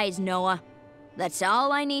your eyes, Noah. That's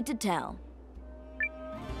all I need to tell.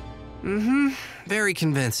 Mm-hmm. Very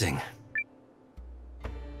convincing.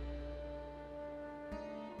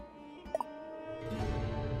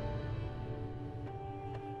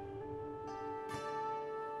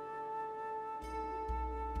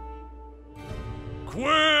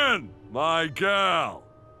 Quinn! My gal!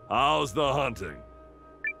 How's the hunting?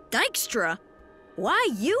 Dykstra? Why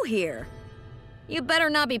you here? You better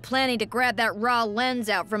not be planning to grab that raw lens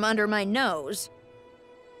out from under my nose.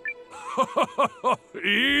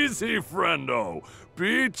 Easy, friendo.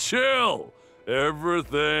 Be chill.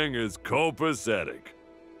 Everything is copacetic.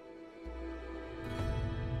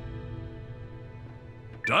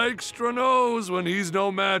 Dykstra knows when he's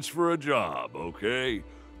no match for a job, okay?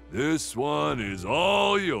 This one is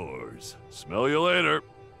all yours. Smell you later.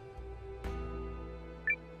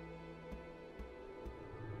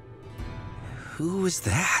 Who was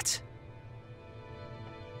that?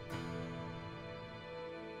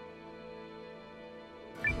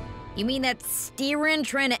 You mean that Styrin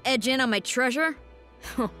trying to edge in on my treasure?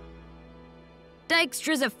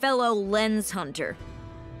 Dykstra's a fellow lens hunter.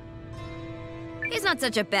 He's not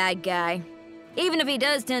such a bad guy, even if he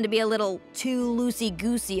does tend to be a little too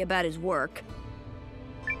loosey-goosey about his work.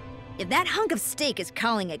 If that hunk of steak is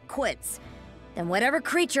calling it quits, then whatever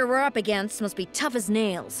creature we're up against must be tough as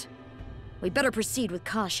nails. We better proceed with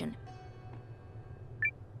caution.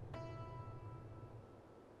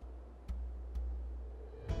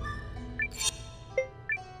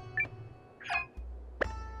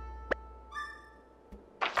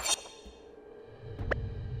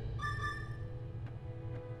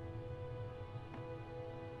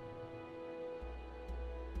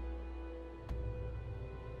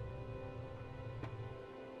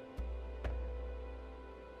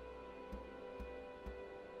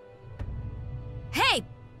 Hey!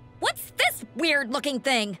 What's this weird-looking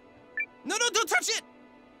thing? No, don't touch it!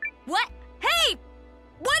 What? Hey!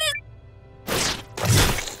 What is...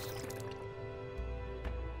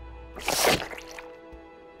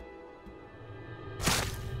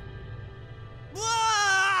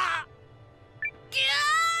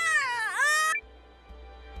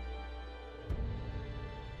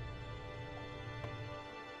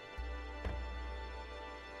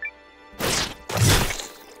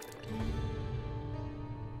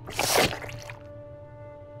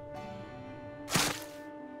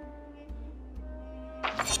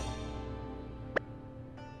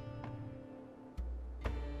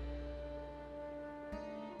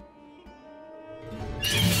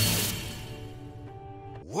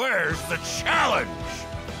 Where's the challenge?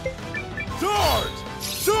 Sword!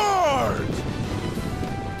 Sword!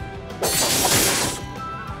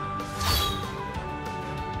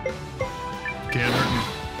 Can't hurt me.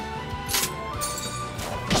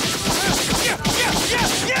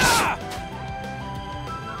 Yeah!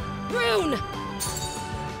 Rune!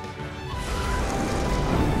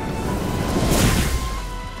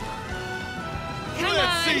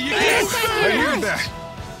 Let's see you. I hear that.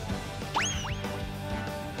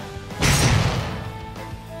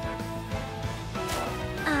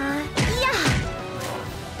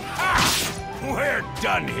 We're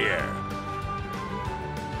done here.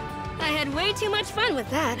 I had way too much fun with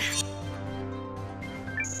that.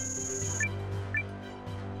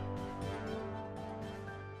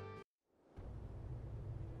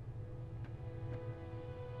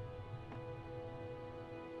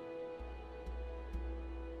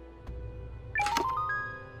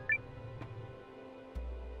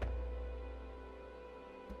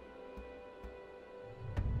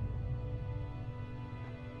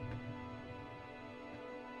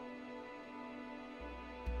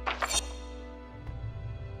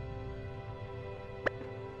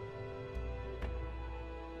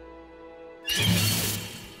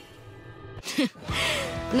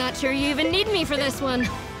 Not sure you even need me for this one.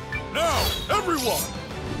 Now, everyone!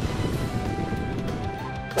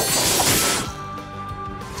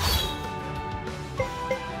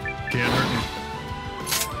 Can't hurt me.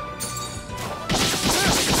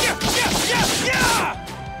 Yeah!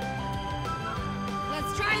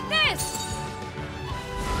 Let's try this!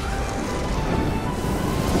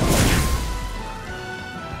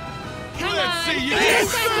 Come Let's on! see you! I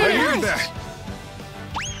hear that!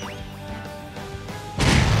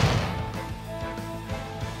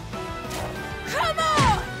 Come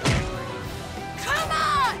on! Come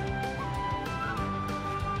on!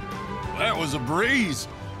 That was a breeze.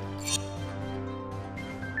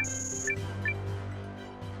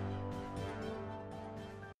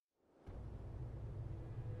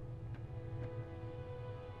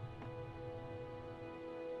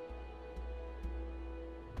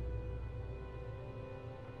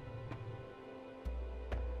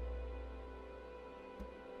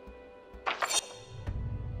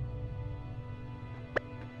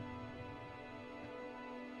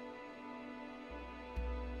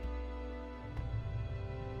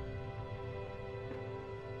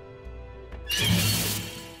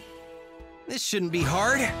 This shouldn't be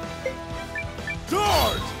hard.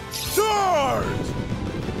 Dart! Dart!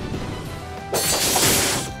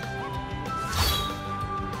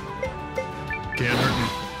 Can't hurt me.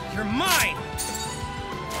 You're mine!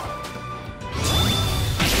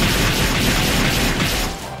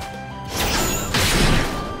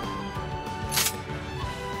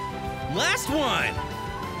 Last one!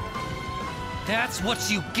 That's what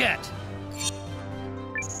you get!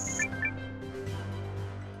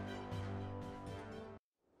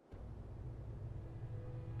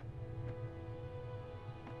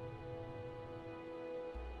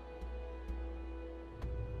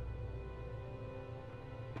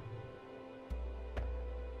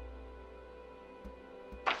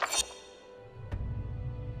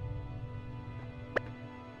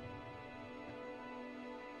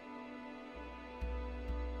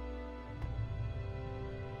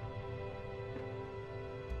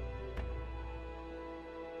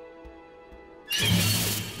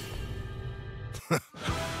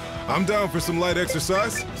 I'm down for some light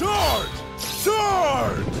exercise. Dart!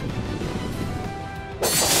 Dart!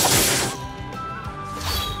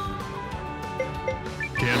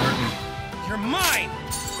 Can't hurt me. You're mine!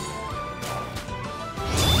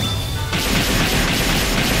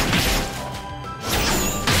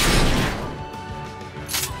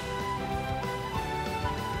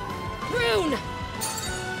 Rune!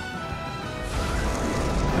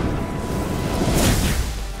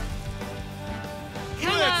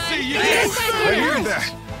 Let's see you! I hear that!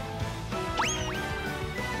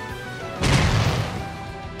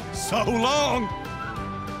 So long!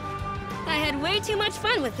 I had way too much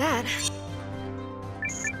fun with that.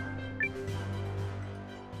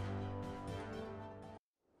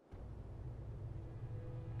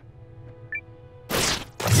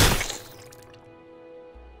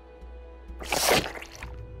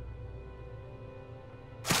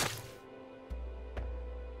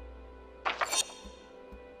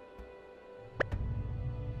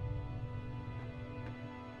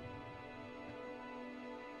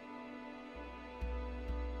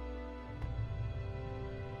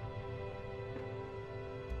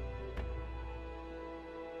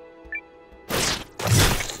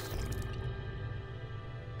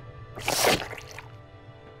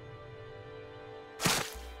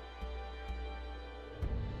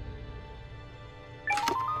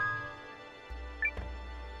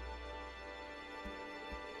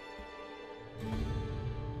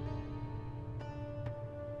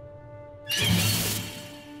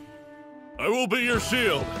 I will be your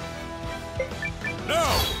shield.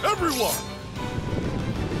 Now, everyone!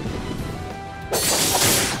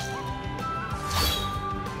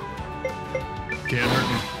 Can't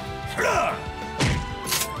hurt me.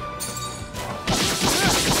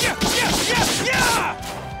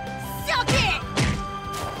 Suck it!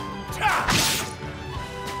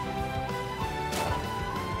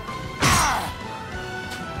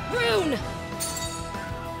 Rune!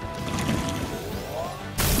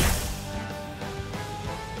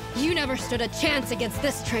 stood a chance against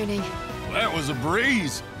this training. That was a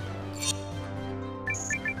breeze.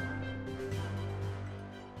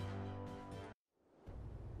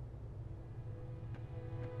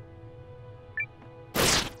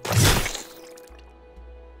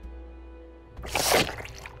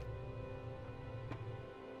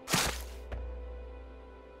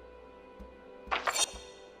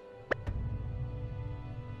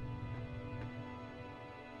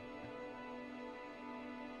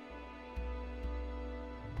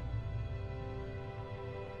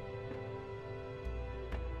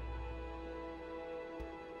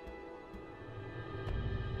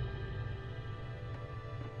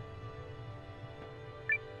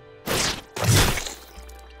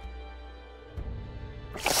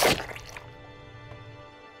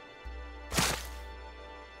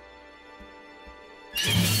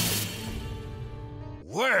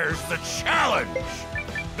 Where's the challenge?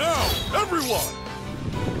 Now, everyone!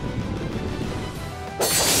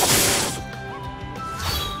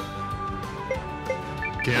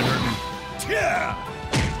 Can't hurt me. Yeah!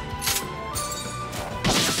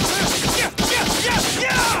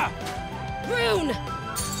 Rune!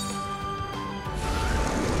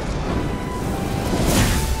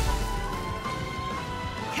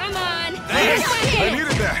 Come on! I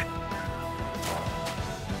needed that!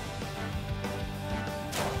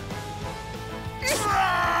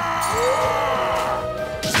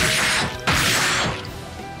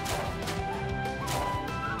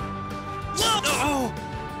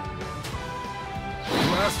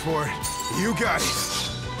 For it. You got it.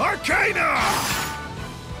 Arcana!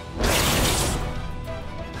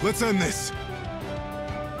 Let's end this.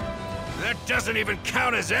 That doesn't even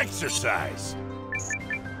count as exercise.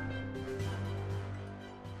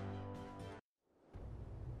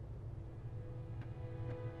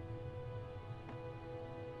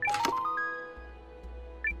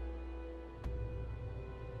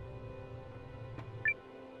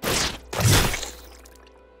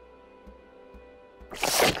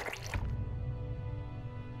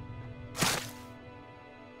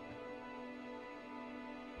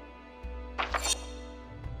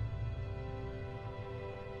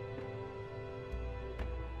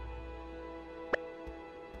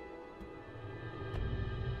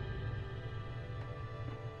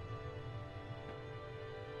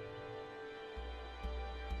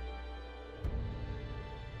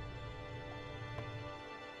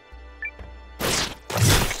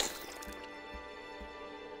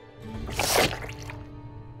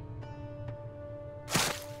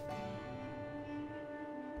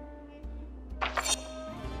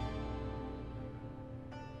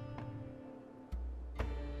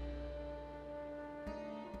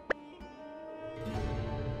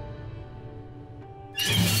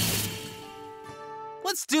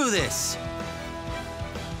 Let's do this!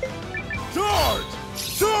 Charge!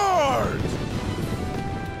 Charge!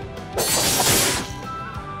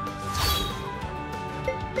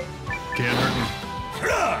 Can't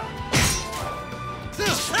hurt me.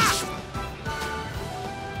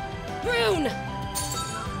 Rune!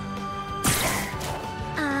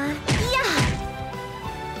 Yeah!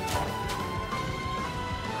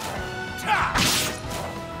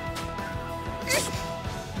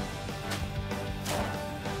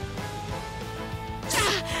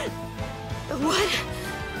 What?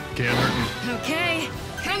 Can't hurt me. Okay,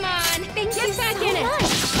 come on! Thank Get you back so in it! much.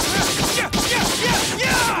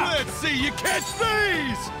 Let's see you catch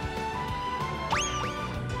these!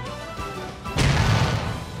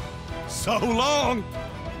 So long!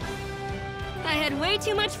 I had way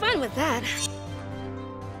too much fun with that.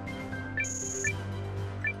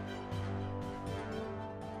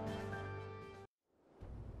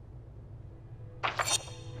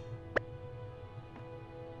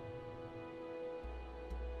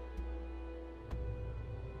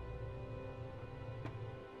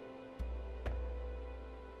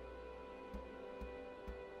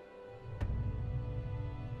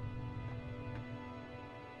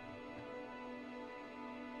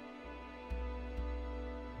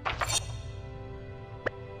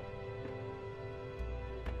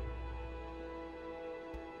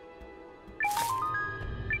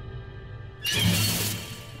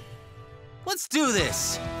 Let's do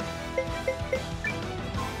this!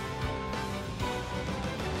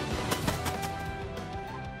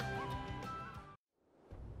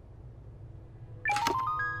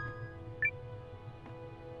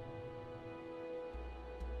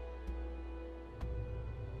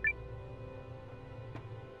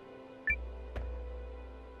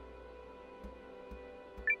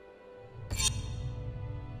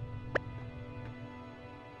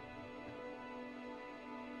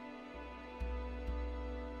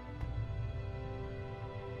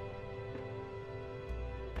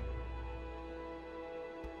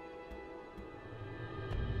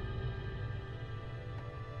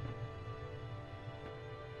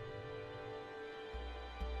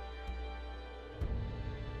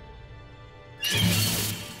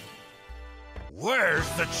 Where's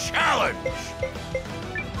the challenge?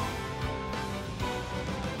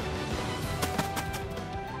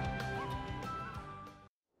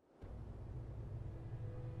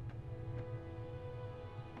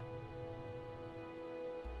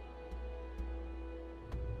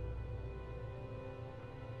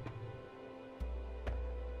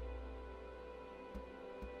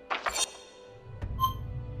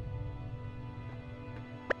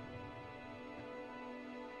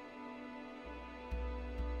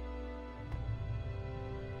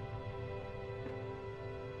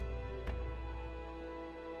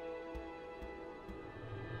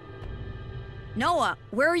 Noah,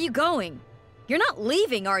 where are you going? You're not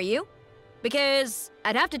leaving, are you? Because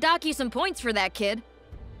I'd have to dock you some points for that, kid.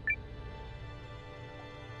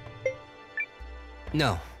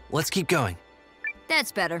 No, let's keep going.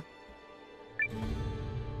 That's better.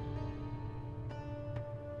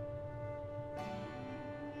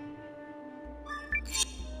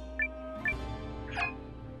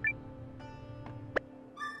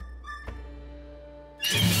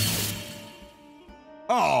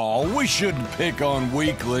 Oh, we shouldn't pick on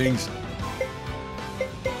weaklings.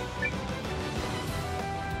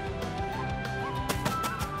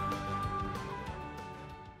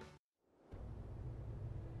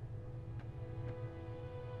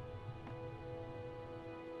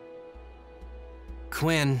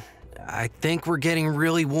 Quinn, I think we're getting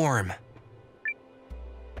really warm.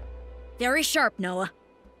 Very sharp, Noah.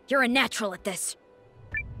 You're a natural at this.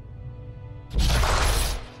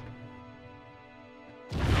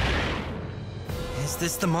 Is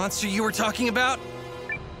this the monster you were talking about?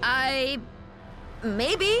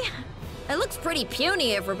 Maybe. It looks pretty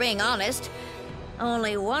puny if we're being honest.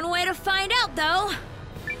 Only one way to find out, though.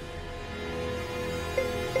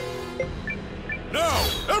 Now,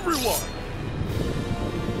 everyone!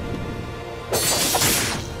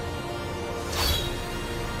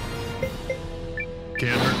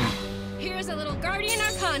 Can't hurt me. Here's a little Guardian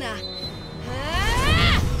Arcana.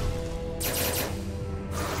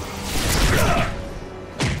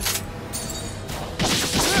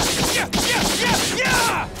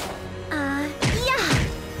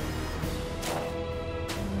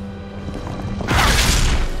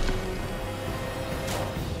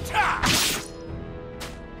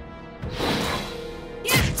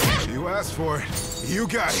 You asked for it. You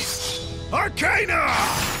got it. Arcana!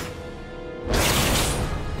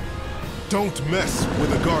 Don't mess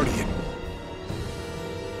with a Guardian.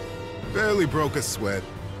 Barely broke a sweat.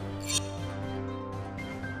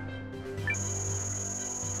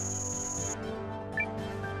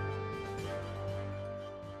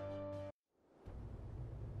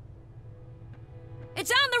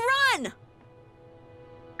 It's on the run!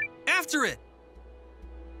 After it!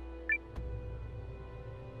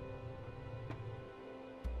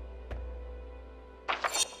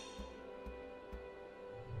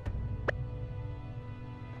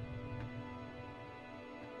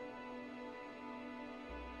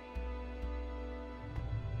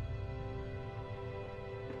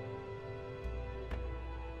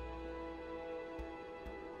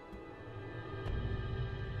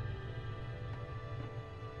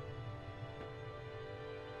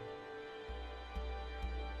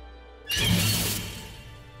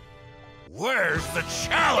 Where's the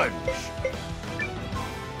challenge?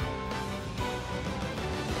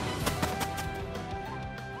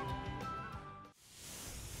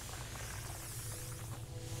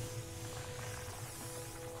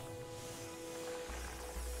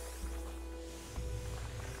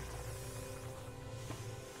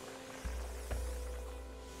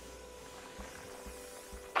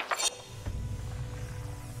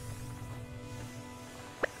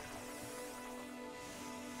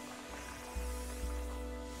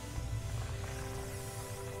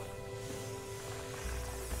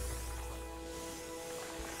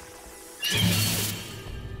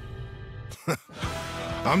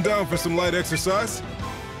 I'm down for some light exercise.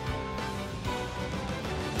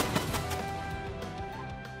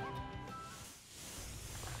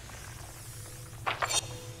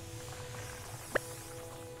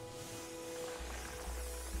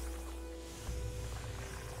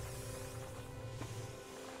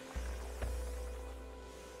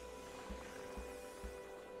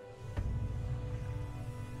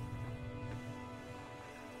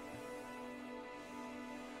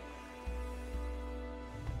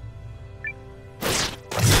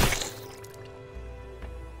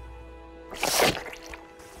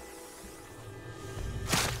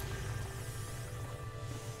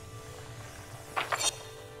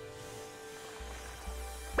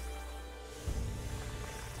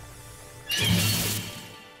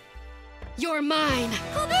 You're mine!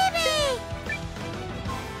 Oh, baby!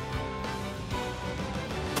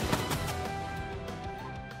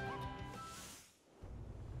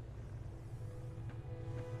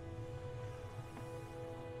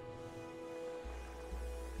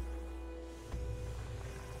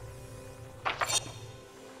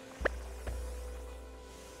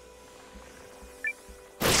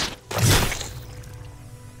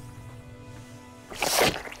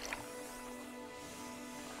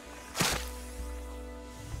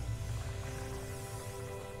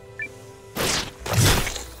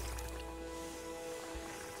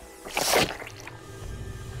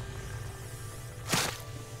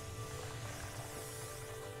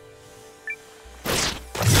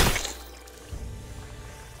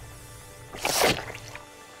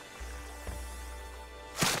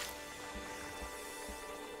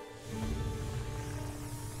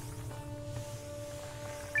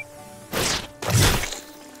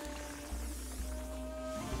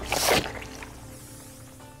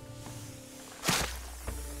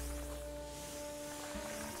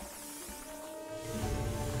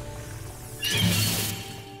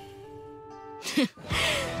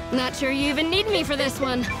 Not sure you even need me for this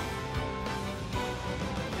one.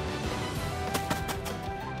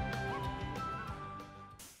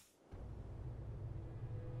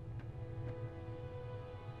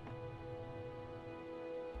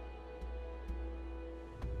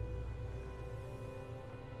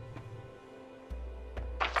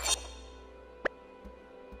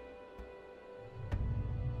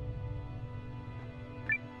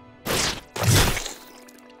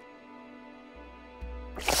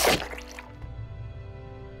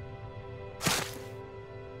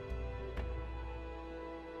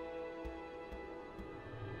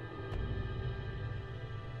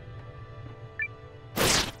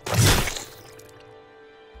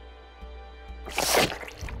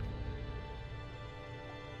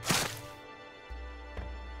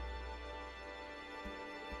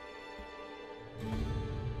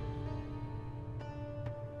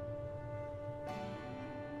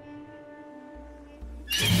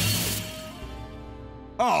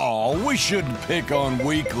 Oh, we shouldn't pick on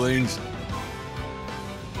weaklings.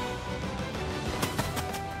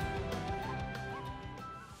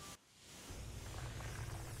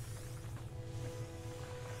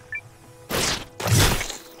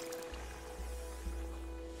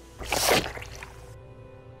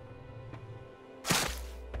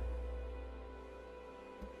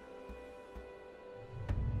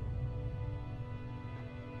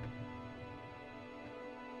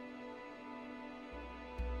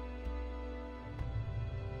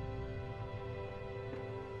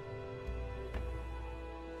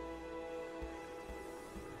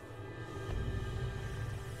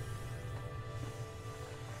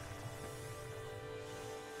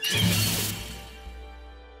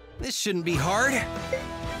 This shouldn't be hard.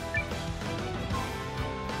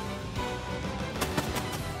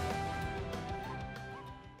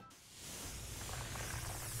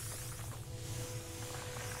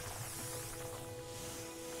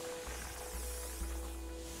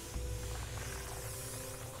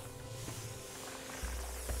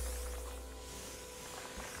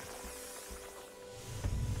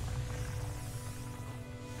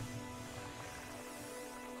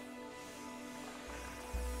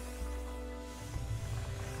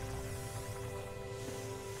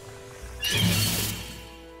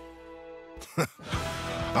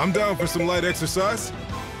 I'm down for some light exercise.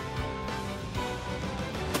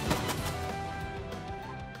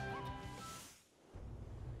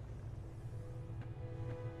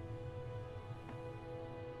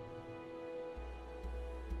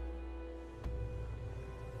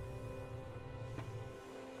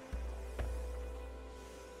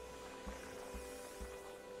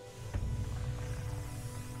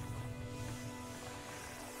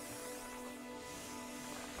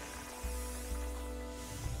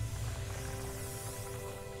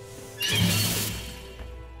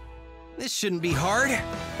 This shouldn't be hard.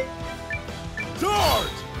 Charge!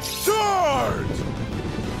 Charge!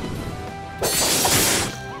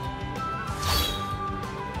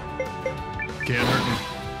 Can't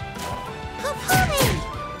hurt me.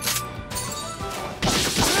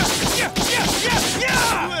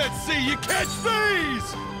 Yeah! Let's see you catch these!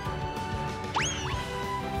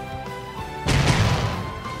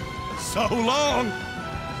 So long!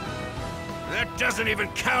 That doesn't even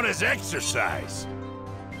count as exercise.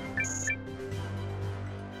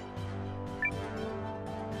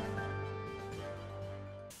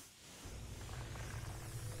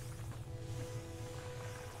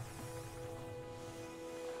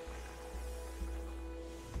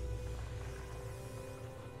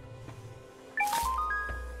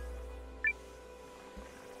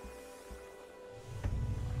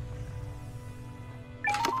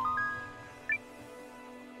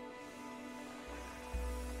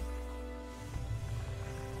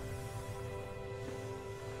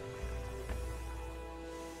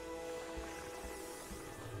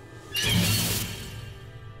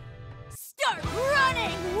 Start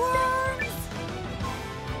running, worms!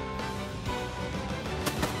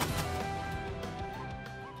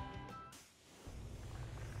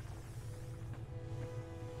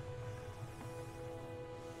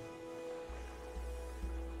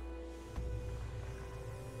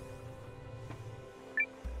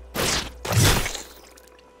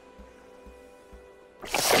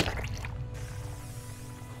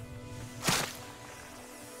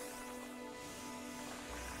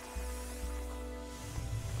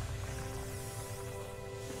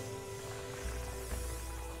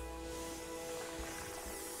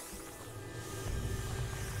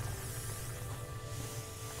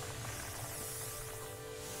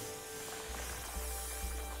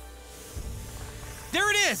 There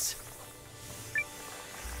it is!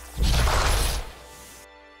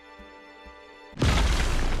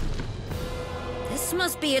 This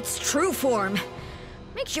must be its true form.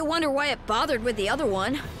 Makes you wonder why it bothered with the other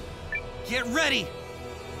one. Get ready!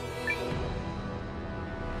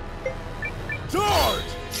 Charge!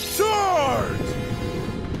 Charge!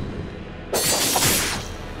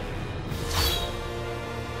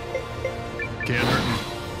 Can't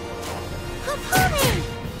hurt me.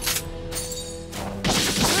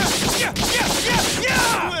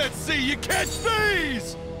 Yeah! Let's see you catch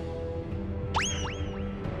these!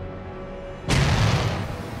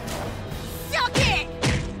 Suck it!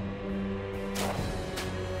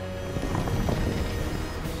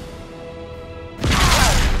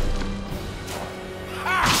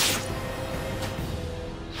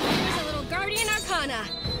 Here's a little Guardian Arcana.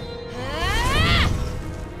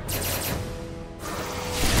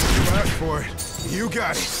 You asked for it. You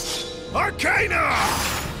got it. Arcana!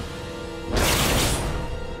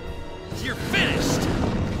 You're finished!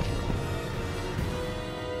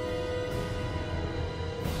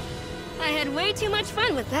 I had way too much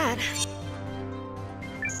fun with that.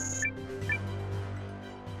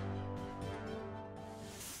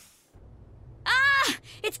 Ah!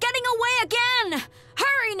 It's getting away again!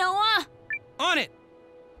 Hurry, Noah! On it!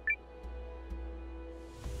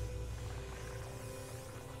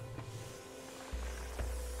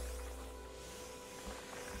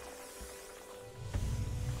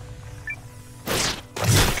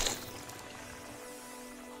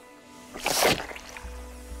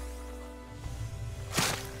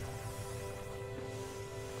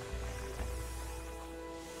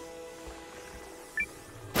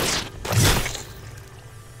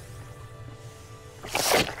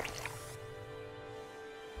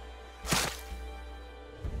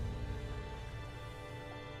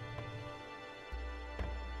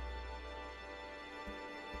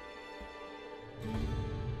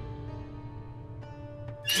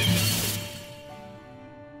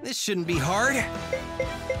 This shouldn't be hard.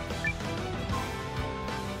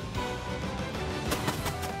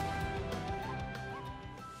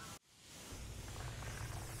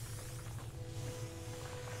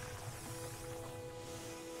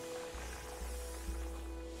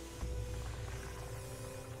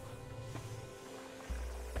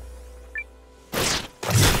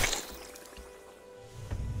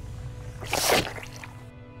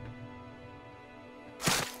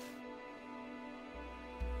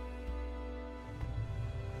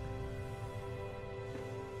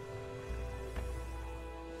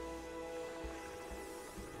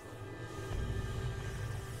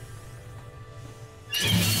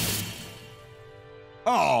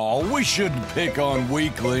 Oh, we shouldn't pick on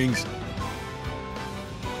weaklings.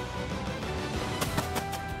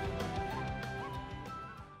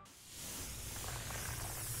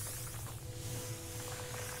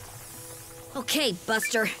 Okay,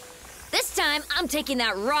 Buster. This time, I'm taking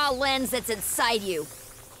that raw lens that's inside you.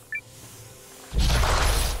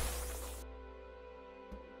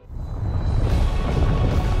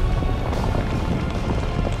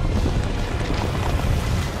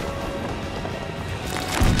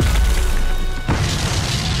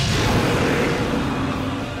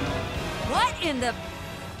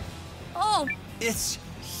 Oh! It's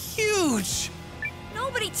huge!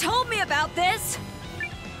 Nobody told me about this!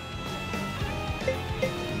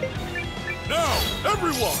 Now,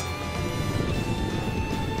 everyone!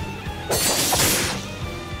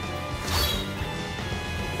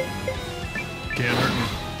 Can't hurt me.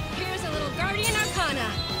 Here's a little Guardian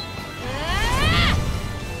Arcana.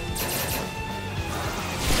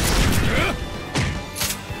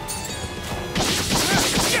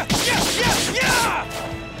 Yeah!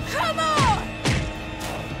 Come on!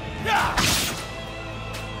 Yeah!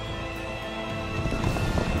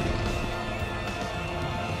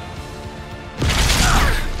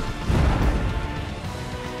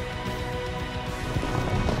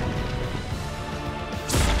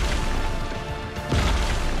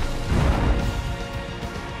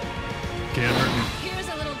 Can't hurt me. Here's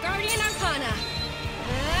a little Guardian Arcana.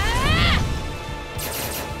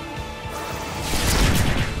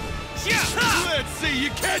 Let's see you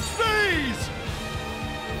catch these!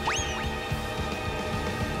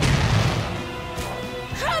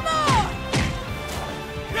 Come on!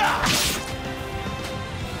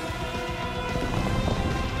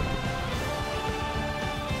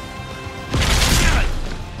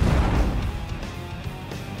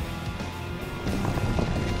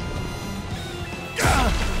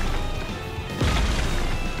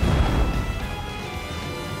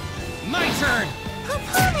 My turn!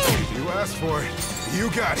 You asked for it. You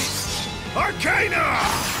got it. Arcana!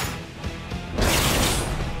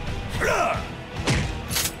 Yeah!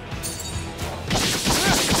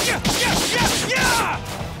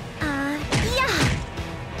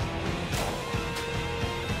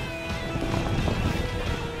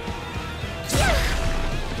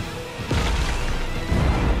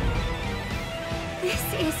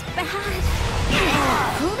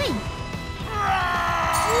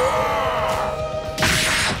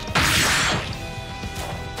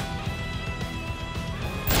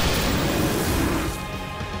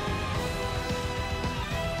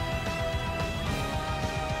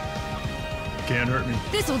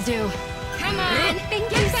 This'll do. Come on,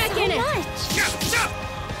 Get back in it.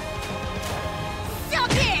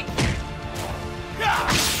 Stop it!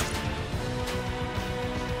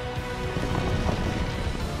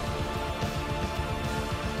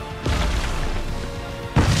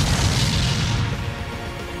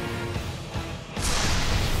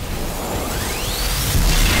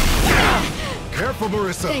 Careful,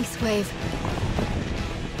 Marissa. Thanks, Wave.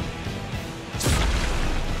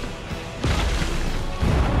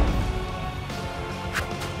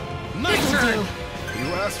 My turn! You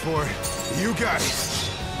asked for it. You got it.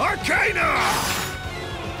 Arcana!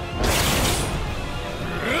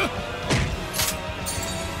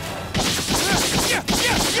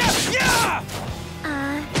 Yeah!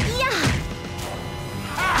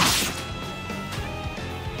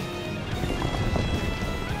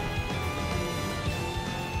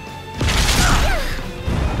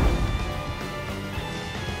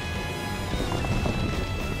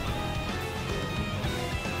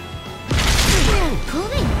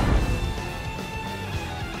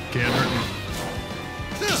 Can't hurt me.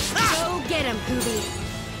 Go get him, Poobie.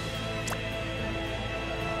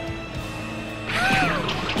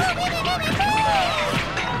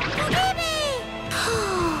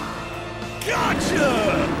 Gotcha!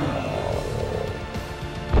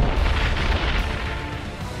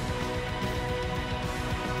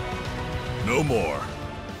 No more.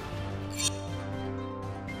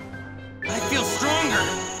 I feel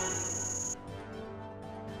stronger.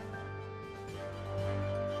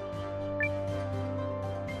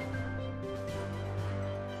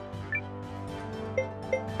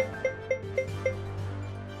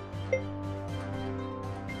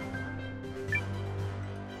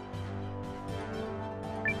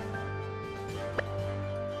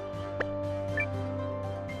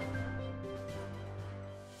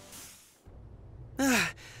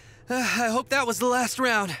 I hope that was the last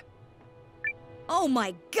round. Oh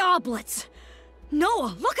my goblets!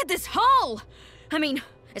 Noah, look at this hull! I mean,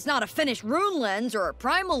 it's not a finished rune lens or a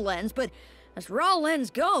primal lens, but as raw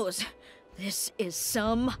lens goes, this is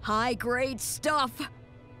some high-grade stuff.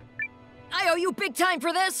 I owe you big time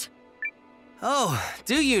for this! Oh,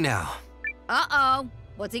 do you now? Uh-oh.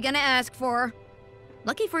 What's he gonna ask for?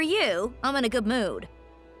 Lucky for you, I'm in a good mood.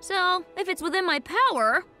 So, if it's within my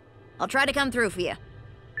power, I'll try to come through for you.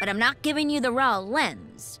 But I'm not giving you the raw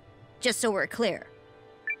lens, just so we're clear.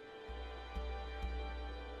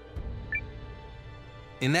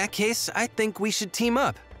 In that case, I think we should team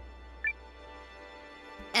up.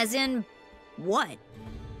 As in, what?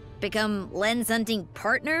 Become lens hunting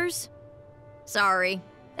partners? Sorry,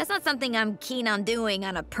 that's not something I'm keen on doing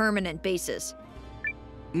on a permanent basis.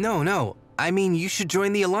 No, I mean you should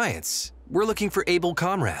join the Alliance. We're looking for able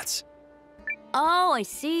comrades. Oh, I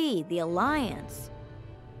see, the Alliance.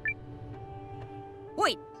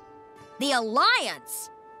 Wait, the Alliance?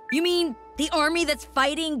 You mean the army that's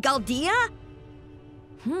fighting Galdea?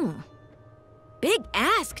 Big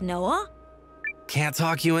ask, Noah. Can't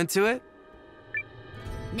talk you into it?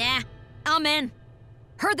 Nah, I'm in.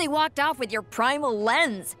 Heard they walked off with your primal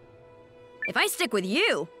lens. If I stick with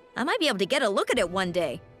you, I might be able to get a look at it one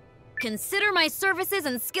day. Consider my services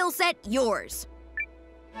and skill set yours.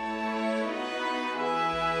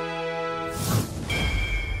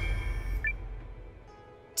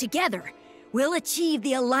 Together, we'll achieve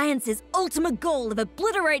the Alliance's ultimate goal of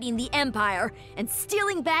obliterating the Empire and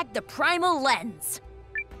stealing back the primal lens.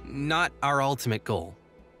 Not our ultimate goal.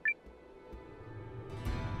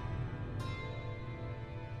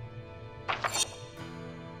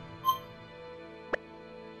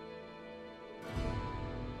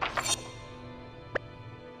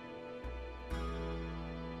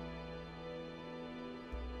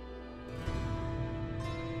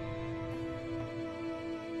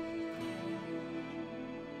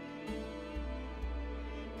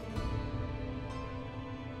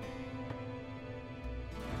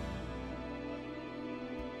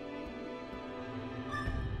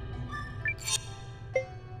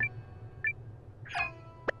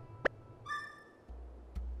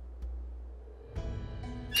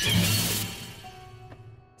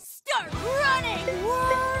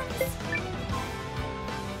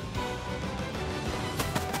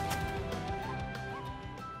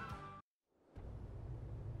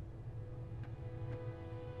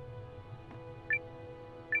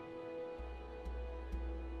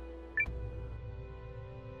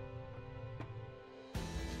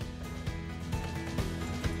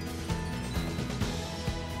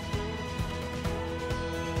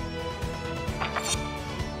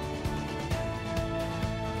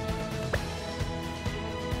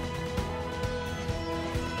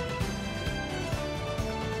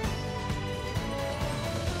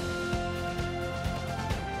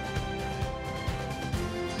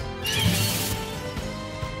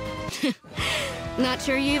 Not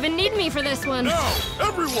sure you even need me for this one. Now,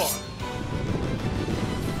 everyone!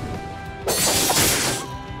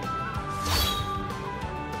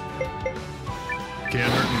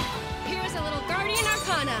 Can't hurt me. Here's a little Guardian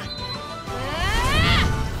Arcana.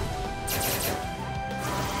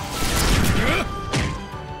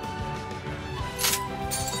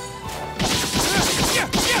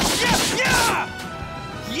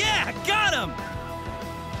 Yeah, got him!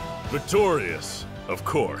 Victorious, of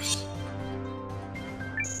course.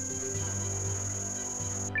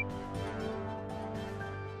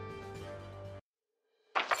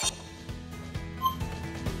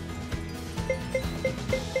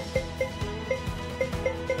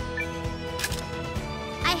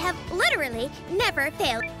 I have literally never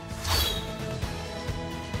failed.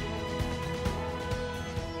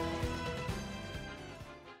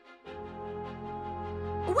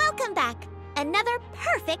 Welcome back. Another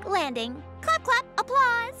perfect landing. Clap, clap,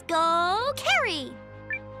 applause. Go, Carrie!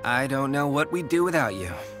 I don't know what we'd do without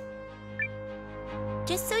you.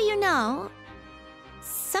 Just so you know,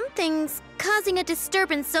 something's causing a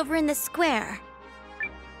disturbance over in the square.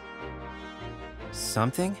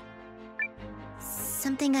 Something?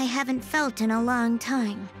 Something I haven't felt in a long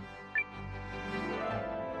time.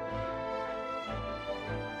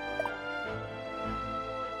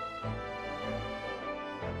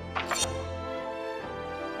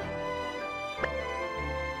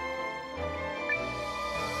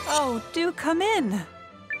 Oh, do come in.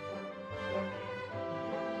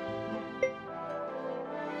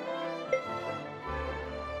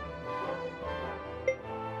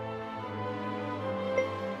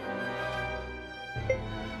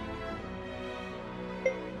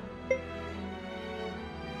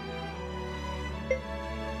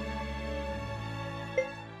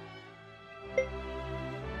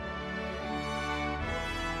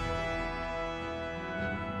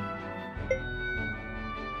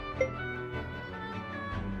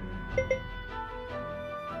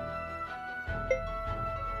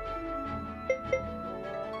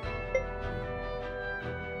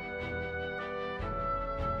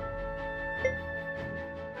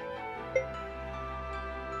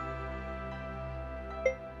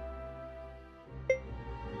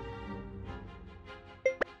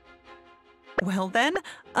 Well then,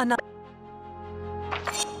 another...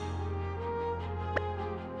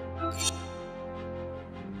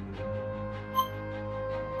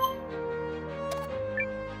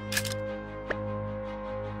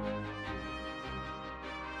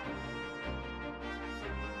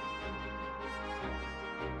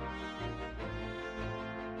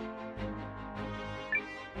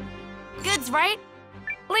 Goods, right?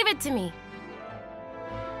 Leave it to me.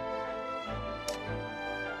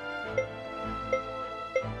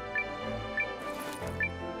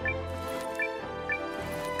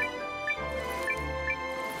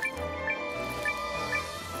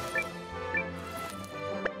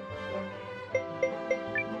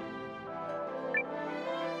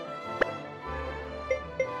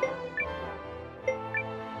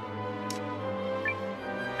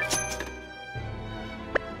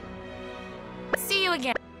 See you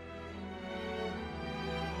again.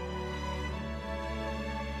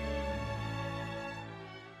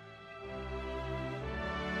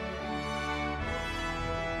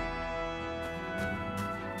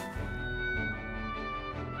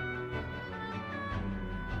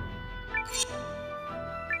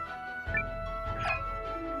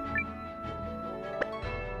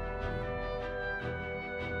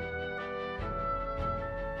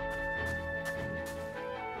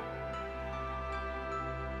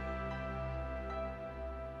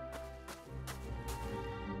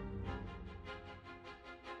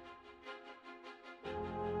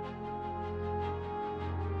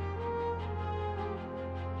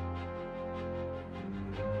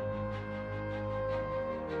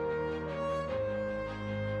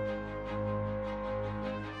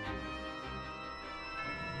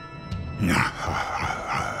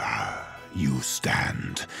 You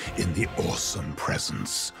stand in the awesome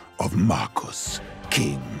presence of Marcus,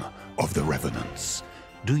 King of the Revenants.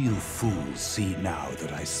 Do you fools see now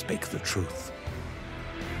that I spake the truth?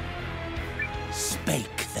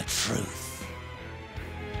 Spake the truth.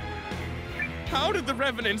 How did the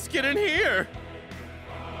Revenants get in here?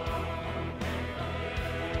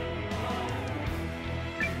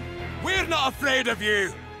 We're not afraid of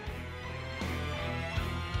you!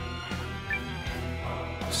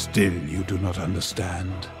 Still you do not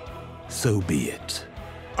understand? So be it.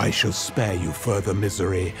 I shall spare you further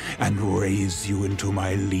misery and raise you into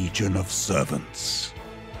my legion of servants.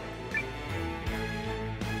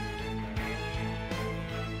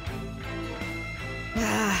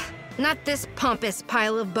 Not this pompous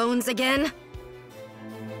pile of bones again.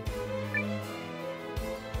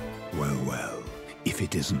 Well, well, if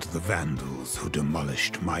it isn't the Vandals who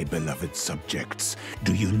demolished my beloved subjects,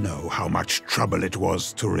 do you know how much trouble it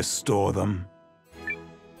was to restore them?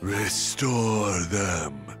 Restore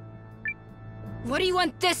them. What do you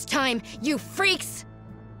want this time, you freaks?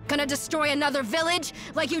 Gonna destroy another village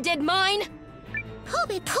like you did mine?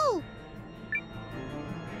 Pooh pooh!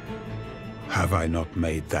 Have I not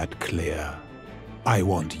made that clear? I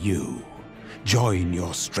want you. Join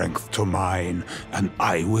your strength to mine, and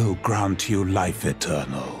I will grant you life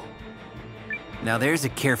eternal. Now there's a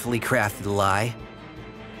carefully crafted lie.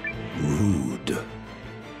 Rude.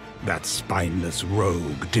 That spineless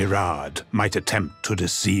rogue, Dirad, might attempt to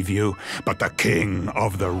deceive you, but the king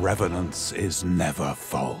of the Revenants is never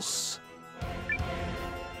false.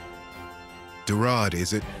 Dirad,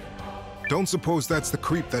 is it? Don't suppose that's the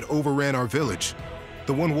creep that overran our village?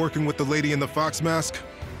 The one working with the lady in the fox mask?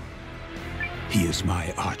 He is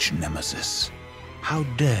my arch-nemesis. How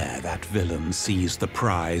dare that villain seize the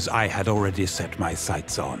prize I had already set my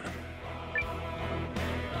sights on?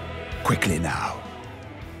 Quickly now.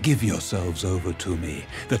 Give yourselves over to me,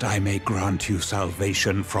 that I may grant you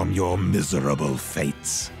salvation from your miserable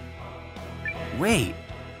fates. Wait,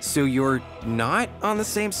 so you're not on the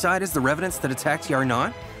same side as the Revenants that attacked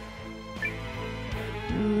Yarnot?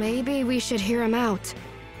 Maybe we should hear him out.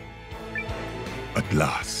 At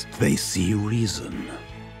last, they see reason.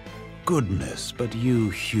 Goodness, but you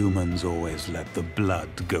humans always let the blood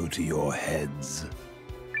go to your heads.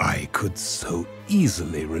 I could so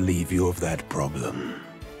easily relieve you of that problem.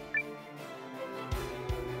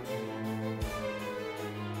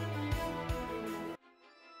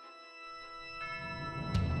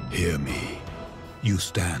 Hear me. You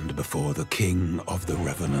stand before the King of the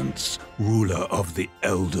Revenants, ruler of the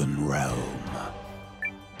Elden Realm.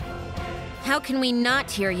 How can we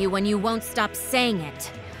not hear you when you won't stop saying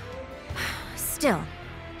it? Still,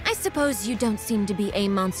 I suppose you don't seem to be a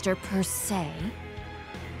monster per se.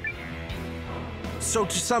 So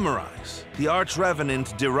to summarize, the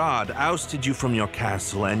Arch-Revenant Dirad ousted you from your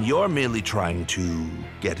castle and you're merely trying to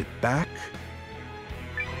get it back?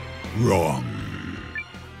 Wrong.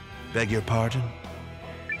 Beg your pardon?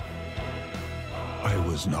 I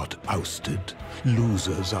was not ousted.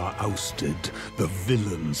 Losers are ousted. The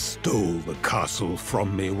villain stole the castle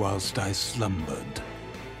from me whilst I slumbered.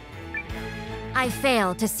 I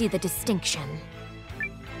fail to see the distinction.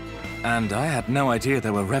 And I had no idea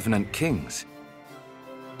there were Revenant kings.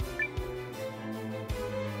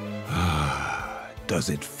 Ah,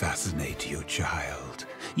 does it fascinate you, child?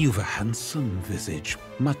 You've a handsome visage,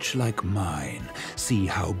 much like mine. See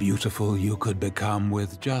how beautiful you could become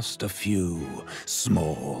with just a few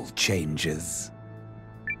small changes.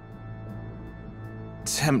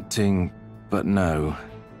 Tempting, but no.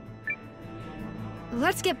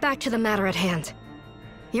 Let's get back to the matter at hand.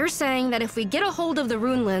 You're saying that if we get a hold of the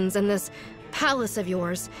Runelins and this palace of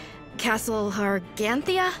yours, Castle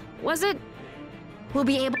Harganthia, was it? We'll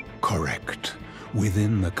be able— Correct.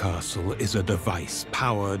 Within the castle is a device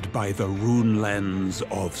powered by the rune lens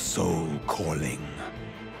of soul calling.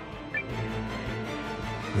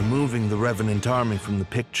 Removing the Revenant army from the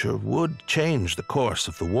picture would change the course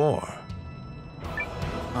of the war.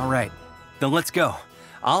 All right, then let's go.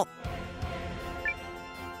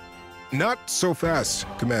 Not so fast,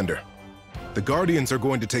 Commander. The Guardians are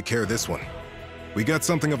going to take care of this one. We got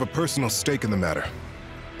something of a personal stake in the matter.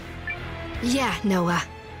 Yeah, Noah.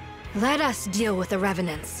 Let us deal with the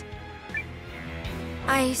Revenants.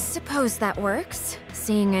 I suppose that works,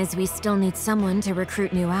 seeing as we still need someone to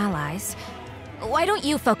recruit new allies. Why don't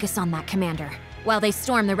you focus on that, Commander, while they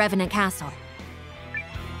storm the Revenant Castle?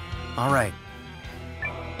 All right.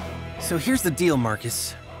 So here's the deal,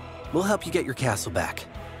 Marcus. We'll help you get your castle back.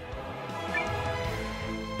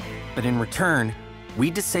 But in return, we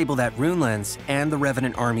disable that rune lens and the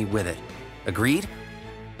Revenant army with it. Agreed?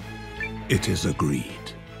 It is agreed.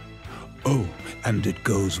 Oh, and it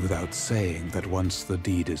goes without saying that once the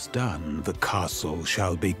deed is done, the castle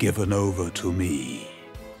shall be given over to me.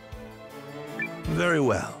 Very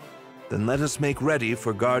well. Then let us make ready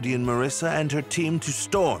for Guardian Marissa and her team to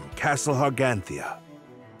storm Castle Harganthia.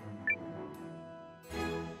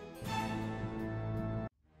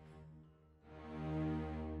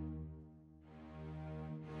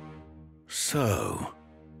 So,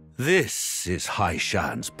 this is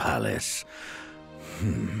Haishan's palace.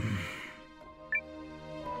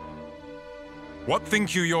 What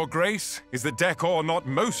think you, your grace? Is the decor not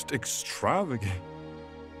most extravagant?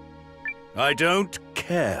 I don't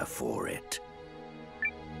care for it.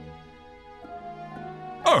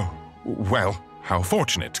 Oh, well, How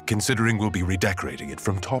fortunate, considering we'll be redecorating it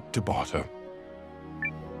from top to bottom.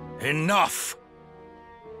 Enough!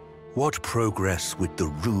 What progress with the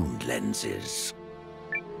rune lenses?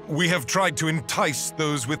 We have tried to entice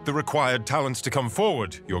those with the required talents to come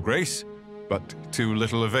forward, Your Grace, but to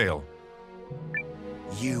little avail.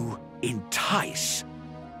 You entice?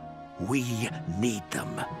 We need them.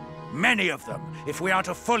 Many of them, if we are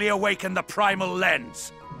to fully awaken the primal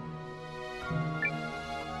lens.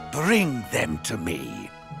 Bring them to me.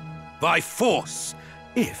 By force,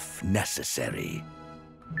 if necessary.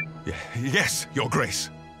 Yes, Your Grace.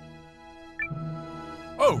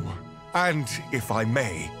 Oh, and if I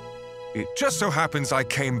may, it just so happens I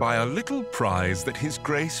came by a little prize that His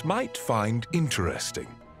Grace might find interesting.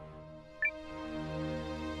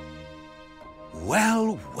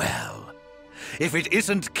 Well, well. If it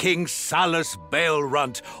isn't King Salus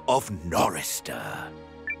Baelrunt of Norrister.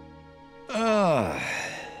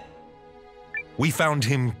 We found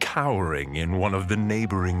him cowering in one of the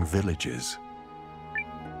neighboring villages.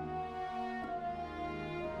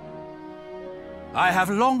 I have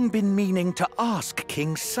long been meaning to ask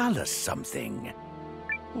King Salus something.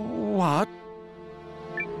 What?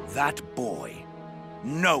 That boy,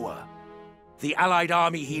 Noah. The allied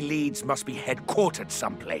army he leads must be headquartered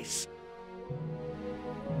someplace.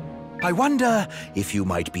 I wonder if you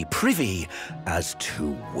might be privy as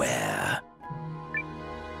to where.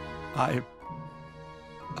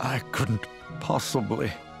 I couldn't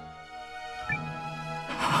possibly.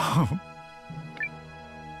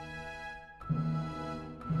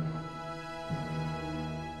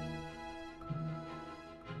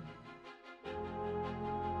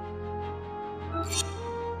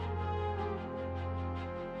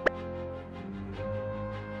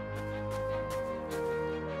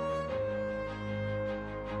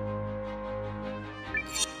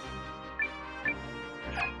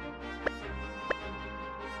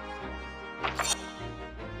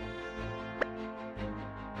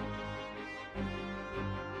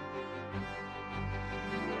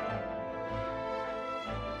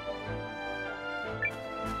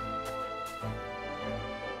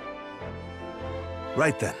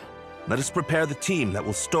 Right then. Let us prepare the team that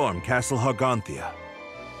will storm Castle Hargonthia.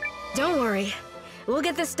 Don't worry. We'll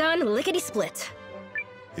get this done lickety-split.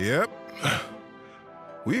 Yep.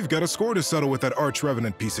 We've got a score to settle with that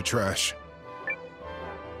arch-revenant piece of trash.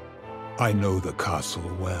 I know the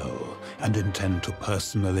castle well, and intend to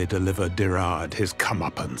personally deliver Dirard his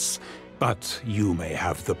comeuppance, but you may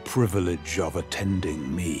have the privilege of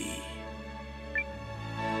attending me.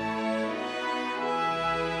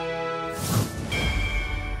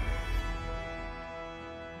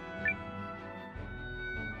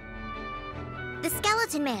 The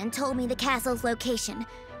skeleton man told me the castle's location.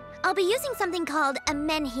 I'll be using something called a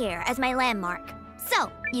menhir as my landmark.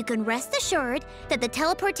 So, you can rest assured that the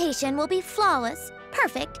teleportation will be flawless,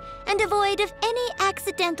 perfect, and devoid of any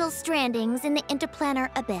accidental strandings in the interplanar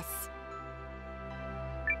abyss.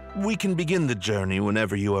 We can begin the journey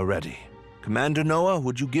whenever you are ready. Commander Noah,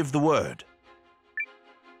 would you give the word?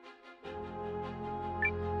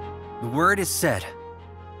 The word is said.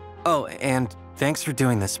 Oh, and thanks for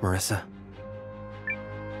doing this, Marissa.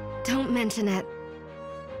 Don't mention it.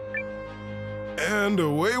 And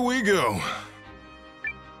away we go.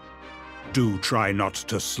 Do try not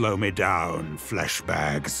to slow me down,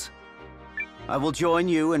 fleshbags. I will join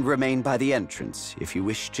you and remain by the entrance if you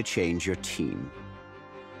wish to change your team.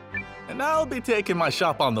 And I'll be taking my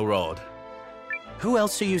shop on the road. Who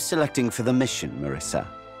else are you selecting for the mission, Marissa?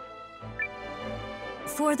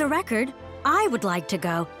 For the record, I would like to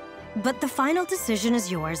go, but the final decision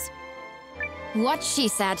is yours. What she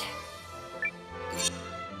said.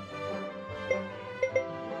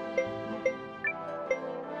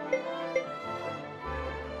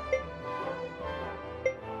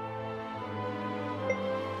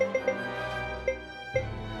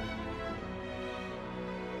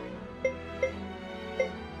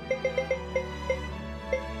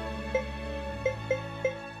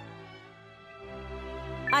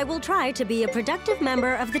 I will try to be a productive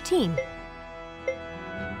member of the team.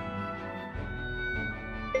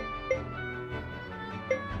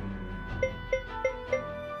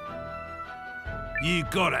 You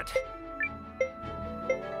got it.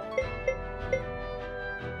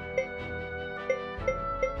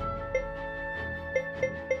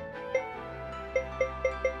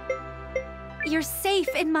 You're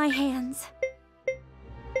safe in my hands.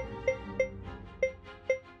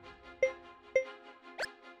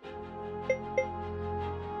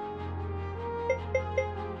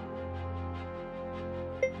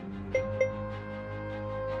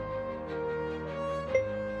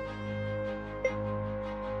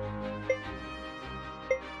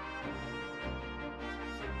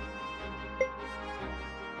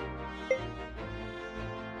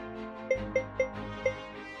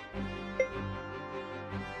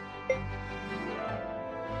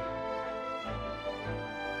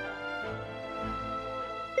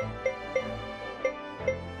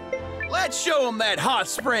 Let's show him that hot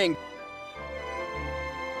spring!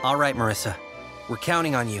 All right, Marissa. We're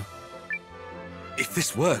counting on you. If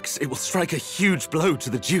this works, it will strike a huge blow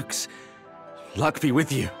to the Dukes. Luck be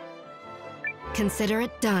with you. Consider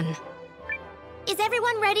it done. Is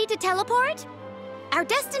everyone ready to teleport? Our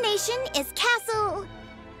destination is Castle...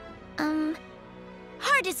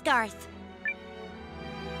 Hardisgarth.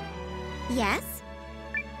 Yes?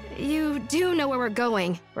 You do know where we're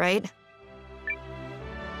going, right?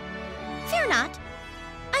 Fear not.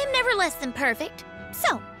 I am never less than perfect,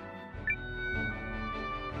 so...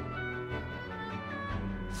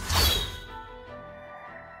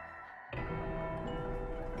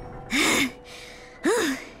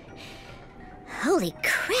 Holy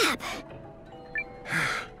crap!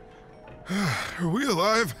 Are we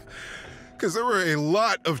alive? Because there were a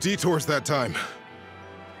lot of detours that time.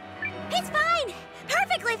 It's fine!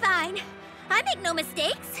 Perfectly fine! I make no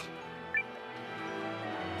mistakes!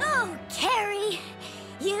 Oh, Carrie!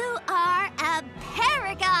 You are a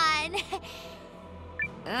paragon!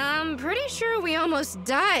 I'm pretty sure we almost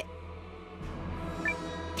died.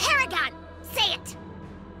 Paragon! Say it!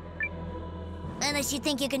 Unless you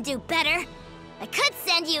think you can do better. I could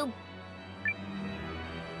send you...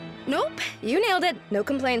 Nope, you nailed it. No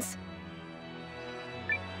complaints.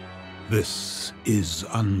 This is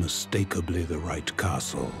unmistakably the right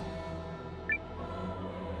castle.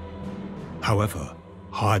 However,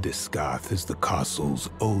 Hardisgarth is the castle's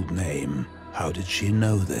old name. How did she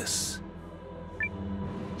know this?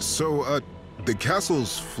 So, the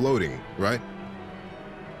castle's floating, right?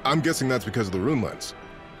 I'm guessing that's because of the rune lens.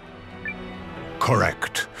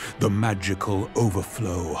 Correct. The magical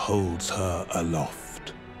overflow holds her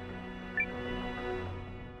aloft.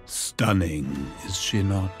 Stunning, is she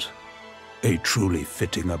not? A truly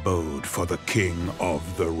fitting abode for the King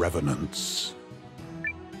of the Revenants.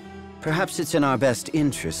 Perhaps it's in our best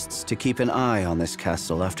interests to keep an eye on this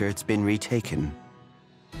castle after it's been retaken.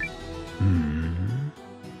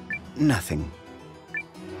 Nothing.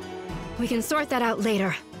 We can sort that out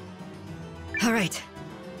later. All right,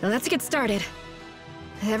 now let's get started.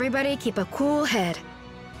 Everybody keep a cool head.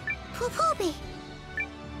 Poopy.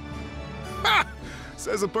 Ha!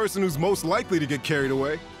 Says a person who's most likely to get carried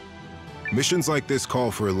away. Missions like this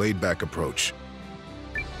call for a laid-back approach.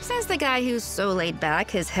 Says the guy who's so laid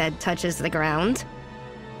back his head touches the ground.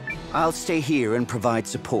 I'll stay here and provide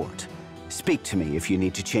support. Speak to me if you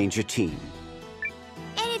need to change your team.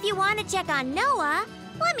 And if you want to check on Noah,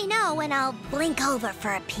 let me know and I'll blink over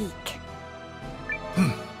for a peek.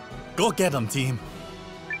 Go get him, team.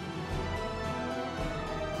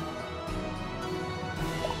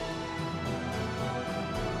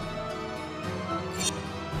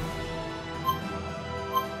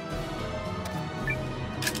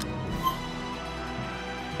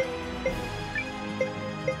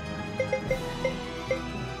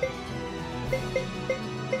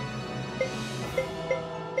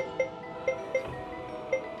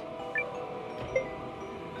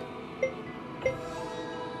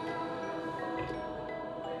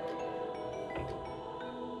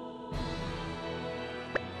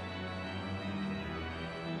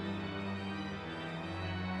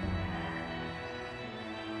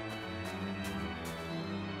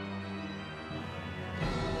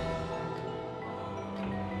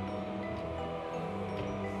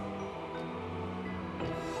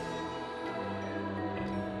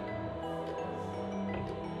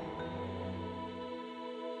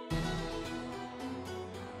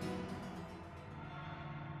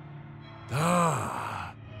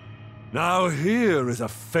 Now here is a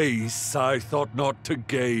face I thought not to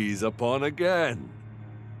gaze upon again.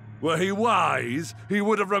 Were he wise, he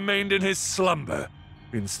would have remained in his slumber,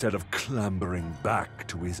 instead of clambering back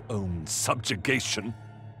to his own subjugation.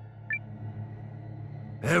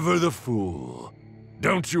 Ever the fool.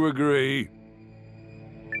 Don't you agree?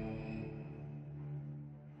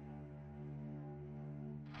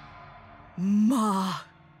 Marcus.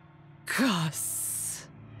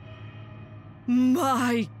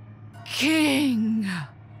 My king.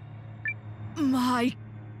 My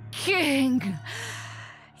king.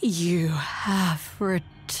 You have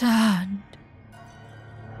returned.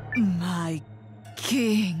 My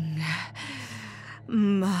king.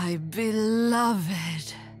 My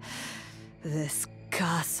beloved. This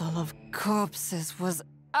castle of corpses was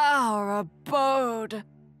our abode.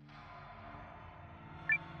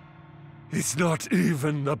 Is not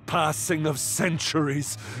even the passing of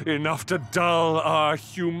centuries enough to dull our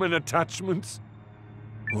human attachments?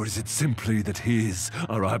 Or is it simply that his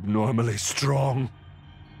are abnormally strong?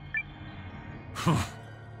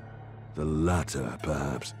 The latter,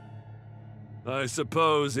 perhaps. I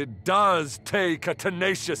suppose it does take a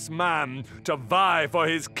tenacious man to vie for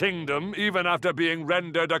his kingdom even after being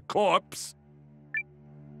rendered a corpse.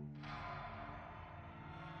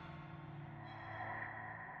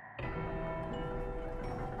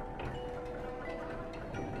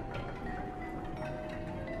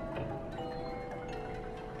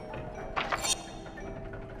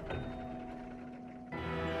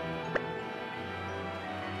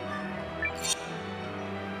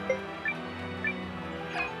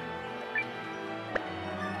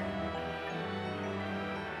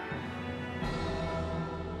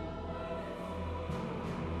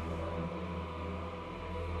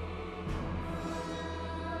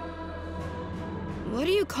 What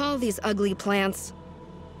do you call these ugly plants?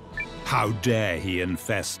 How dare he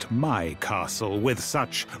infest my castle with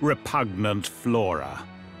such repugnant flora?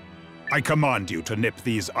 I command you to nip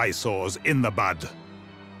these eyesores in the bud.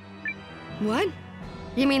 What?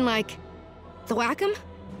 You mean like... thwack 'em?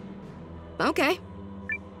 Okay.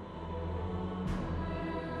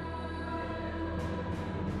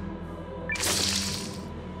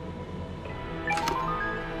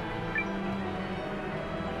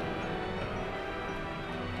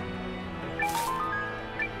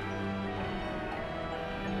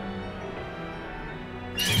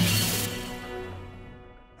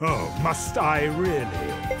 Oh, must I really?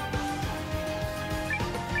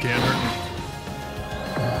 Can't hurt me.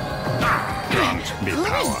 Grant me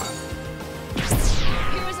power.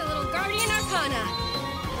 Here's a little Guardian Arcana.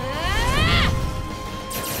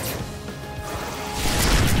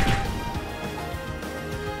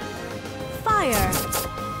 Fire!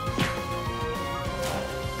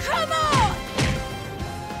 Come on!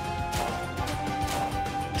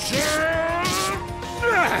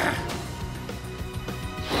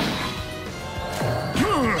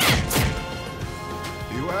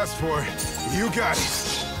 You asked for it. You got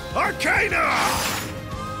it. Arcana!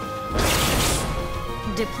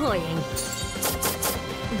 Deploying.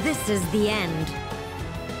 This is the end.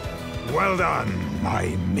 Well done,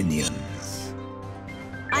 my minions.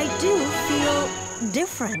 I do feel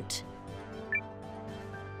different.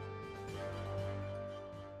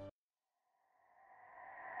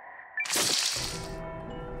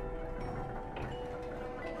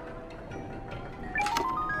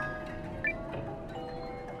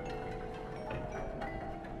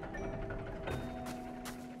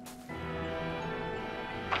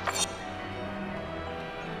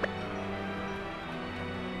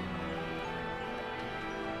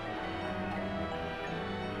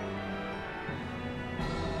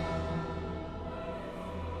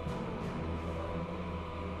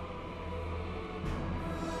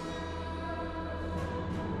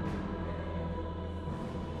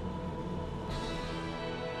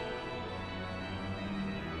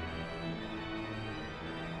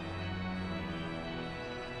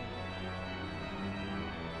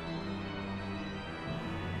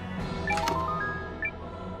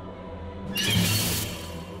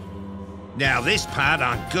 Now this part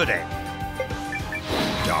I'm good at.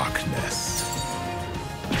 Darkness.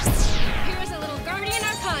 Here's a little Guardian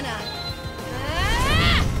Arcana.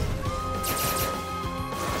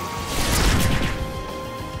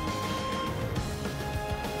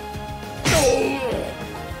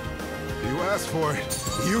 You asked for it.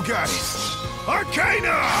 You got it.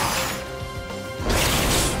 Arcana!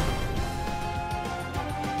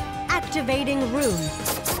 Activating rune.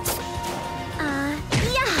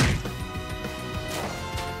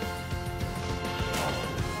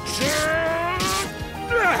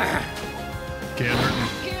 Yeah! Can't hurt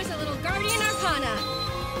me. Here's a little Guardian Arcana.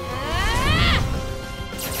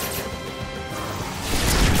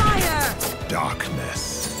 Fire! Darkness.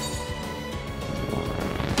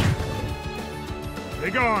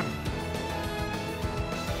 Be gone.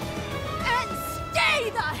 And stay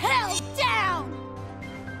the hell down!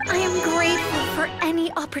 I am grateful for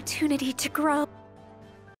any opportunity to grow.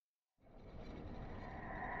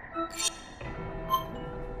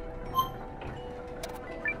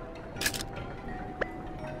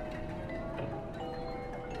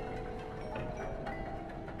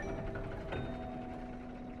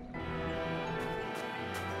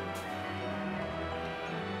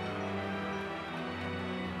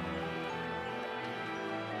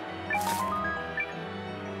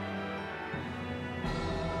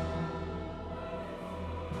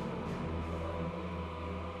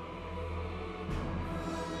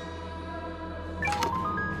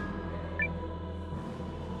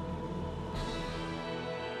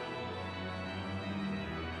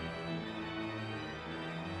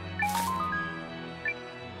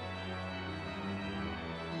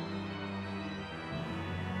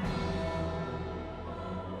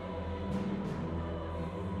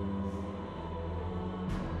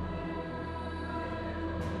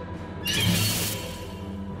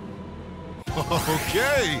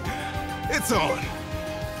 Okay, it's on.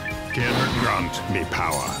 Can't grant me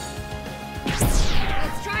power. Let's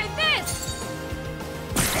try this!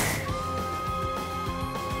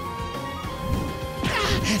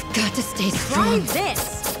 I've got to stay strong. Try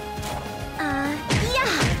this!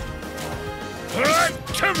 Yeah.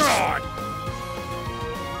 Come on!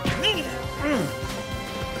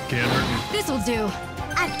 Can't. This'll do.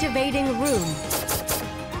 Activating rune.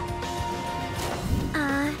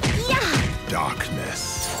 Yeah.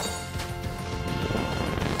 Darkness.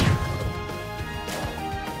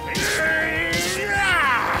 You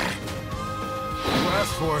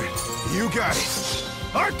asked for it. You got it.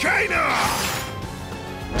 Arcana!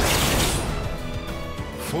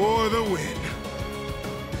 For the win.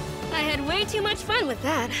 I had way too much fun with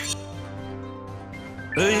that.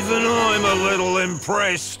 Even I'm a little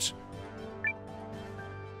impressed.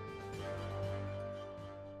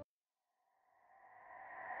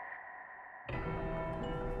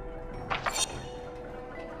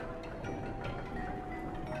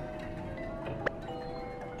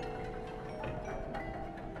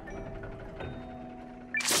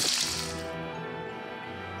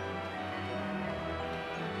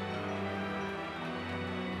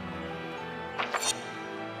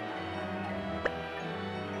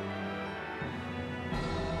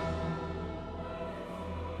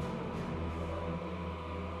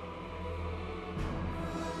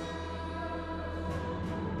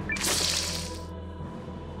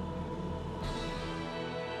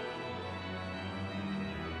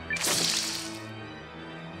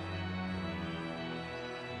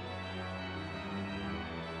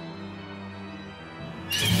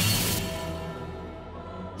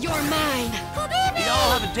 You're mine!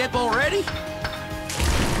 Y'all have a dip already?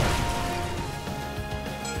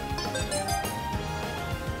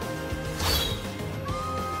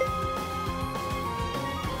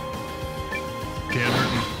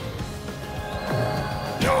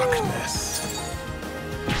 Darkness.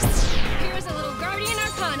 Here's a little Guardian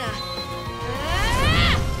Arcana.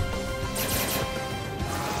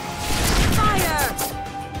 Fire!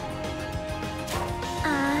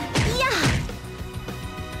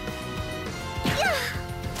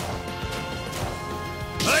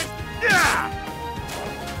 Yeah.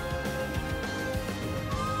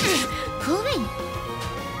 Pulling.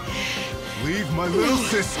 Leave my little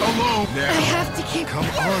sis alone now. I have to keep... Come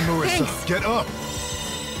on, Marissa. Thanks. Get up.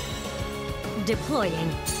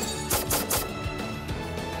 Deploying.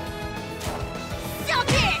 Stop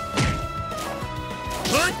it!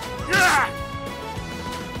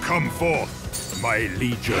 Come forth, my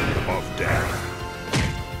legion of death.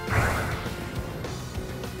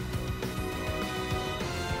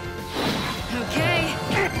 Okay.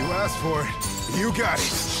 You asked for it. You got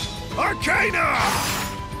it. Arcana!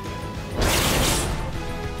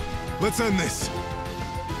 Let's end this.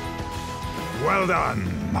 Well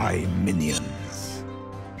done, my minion.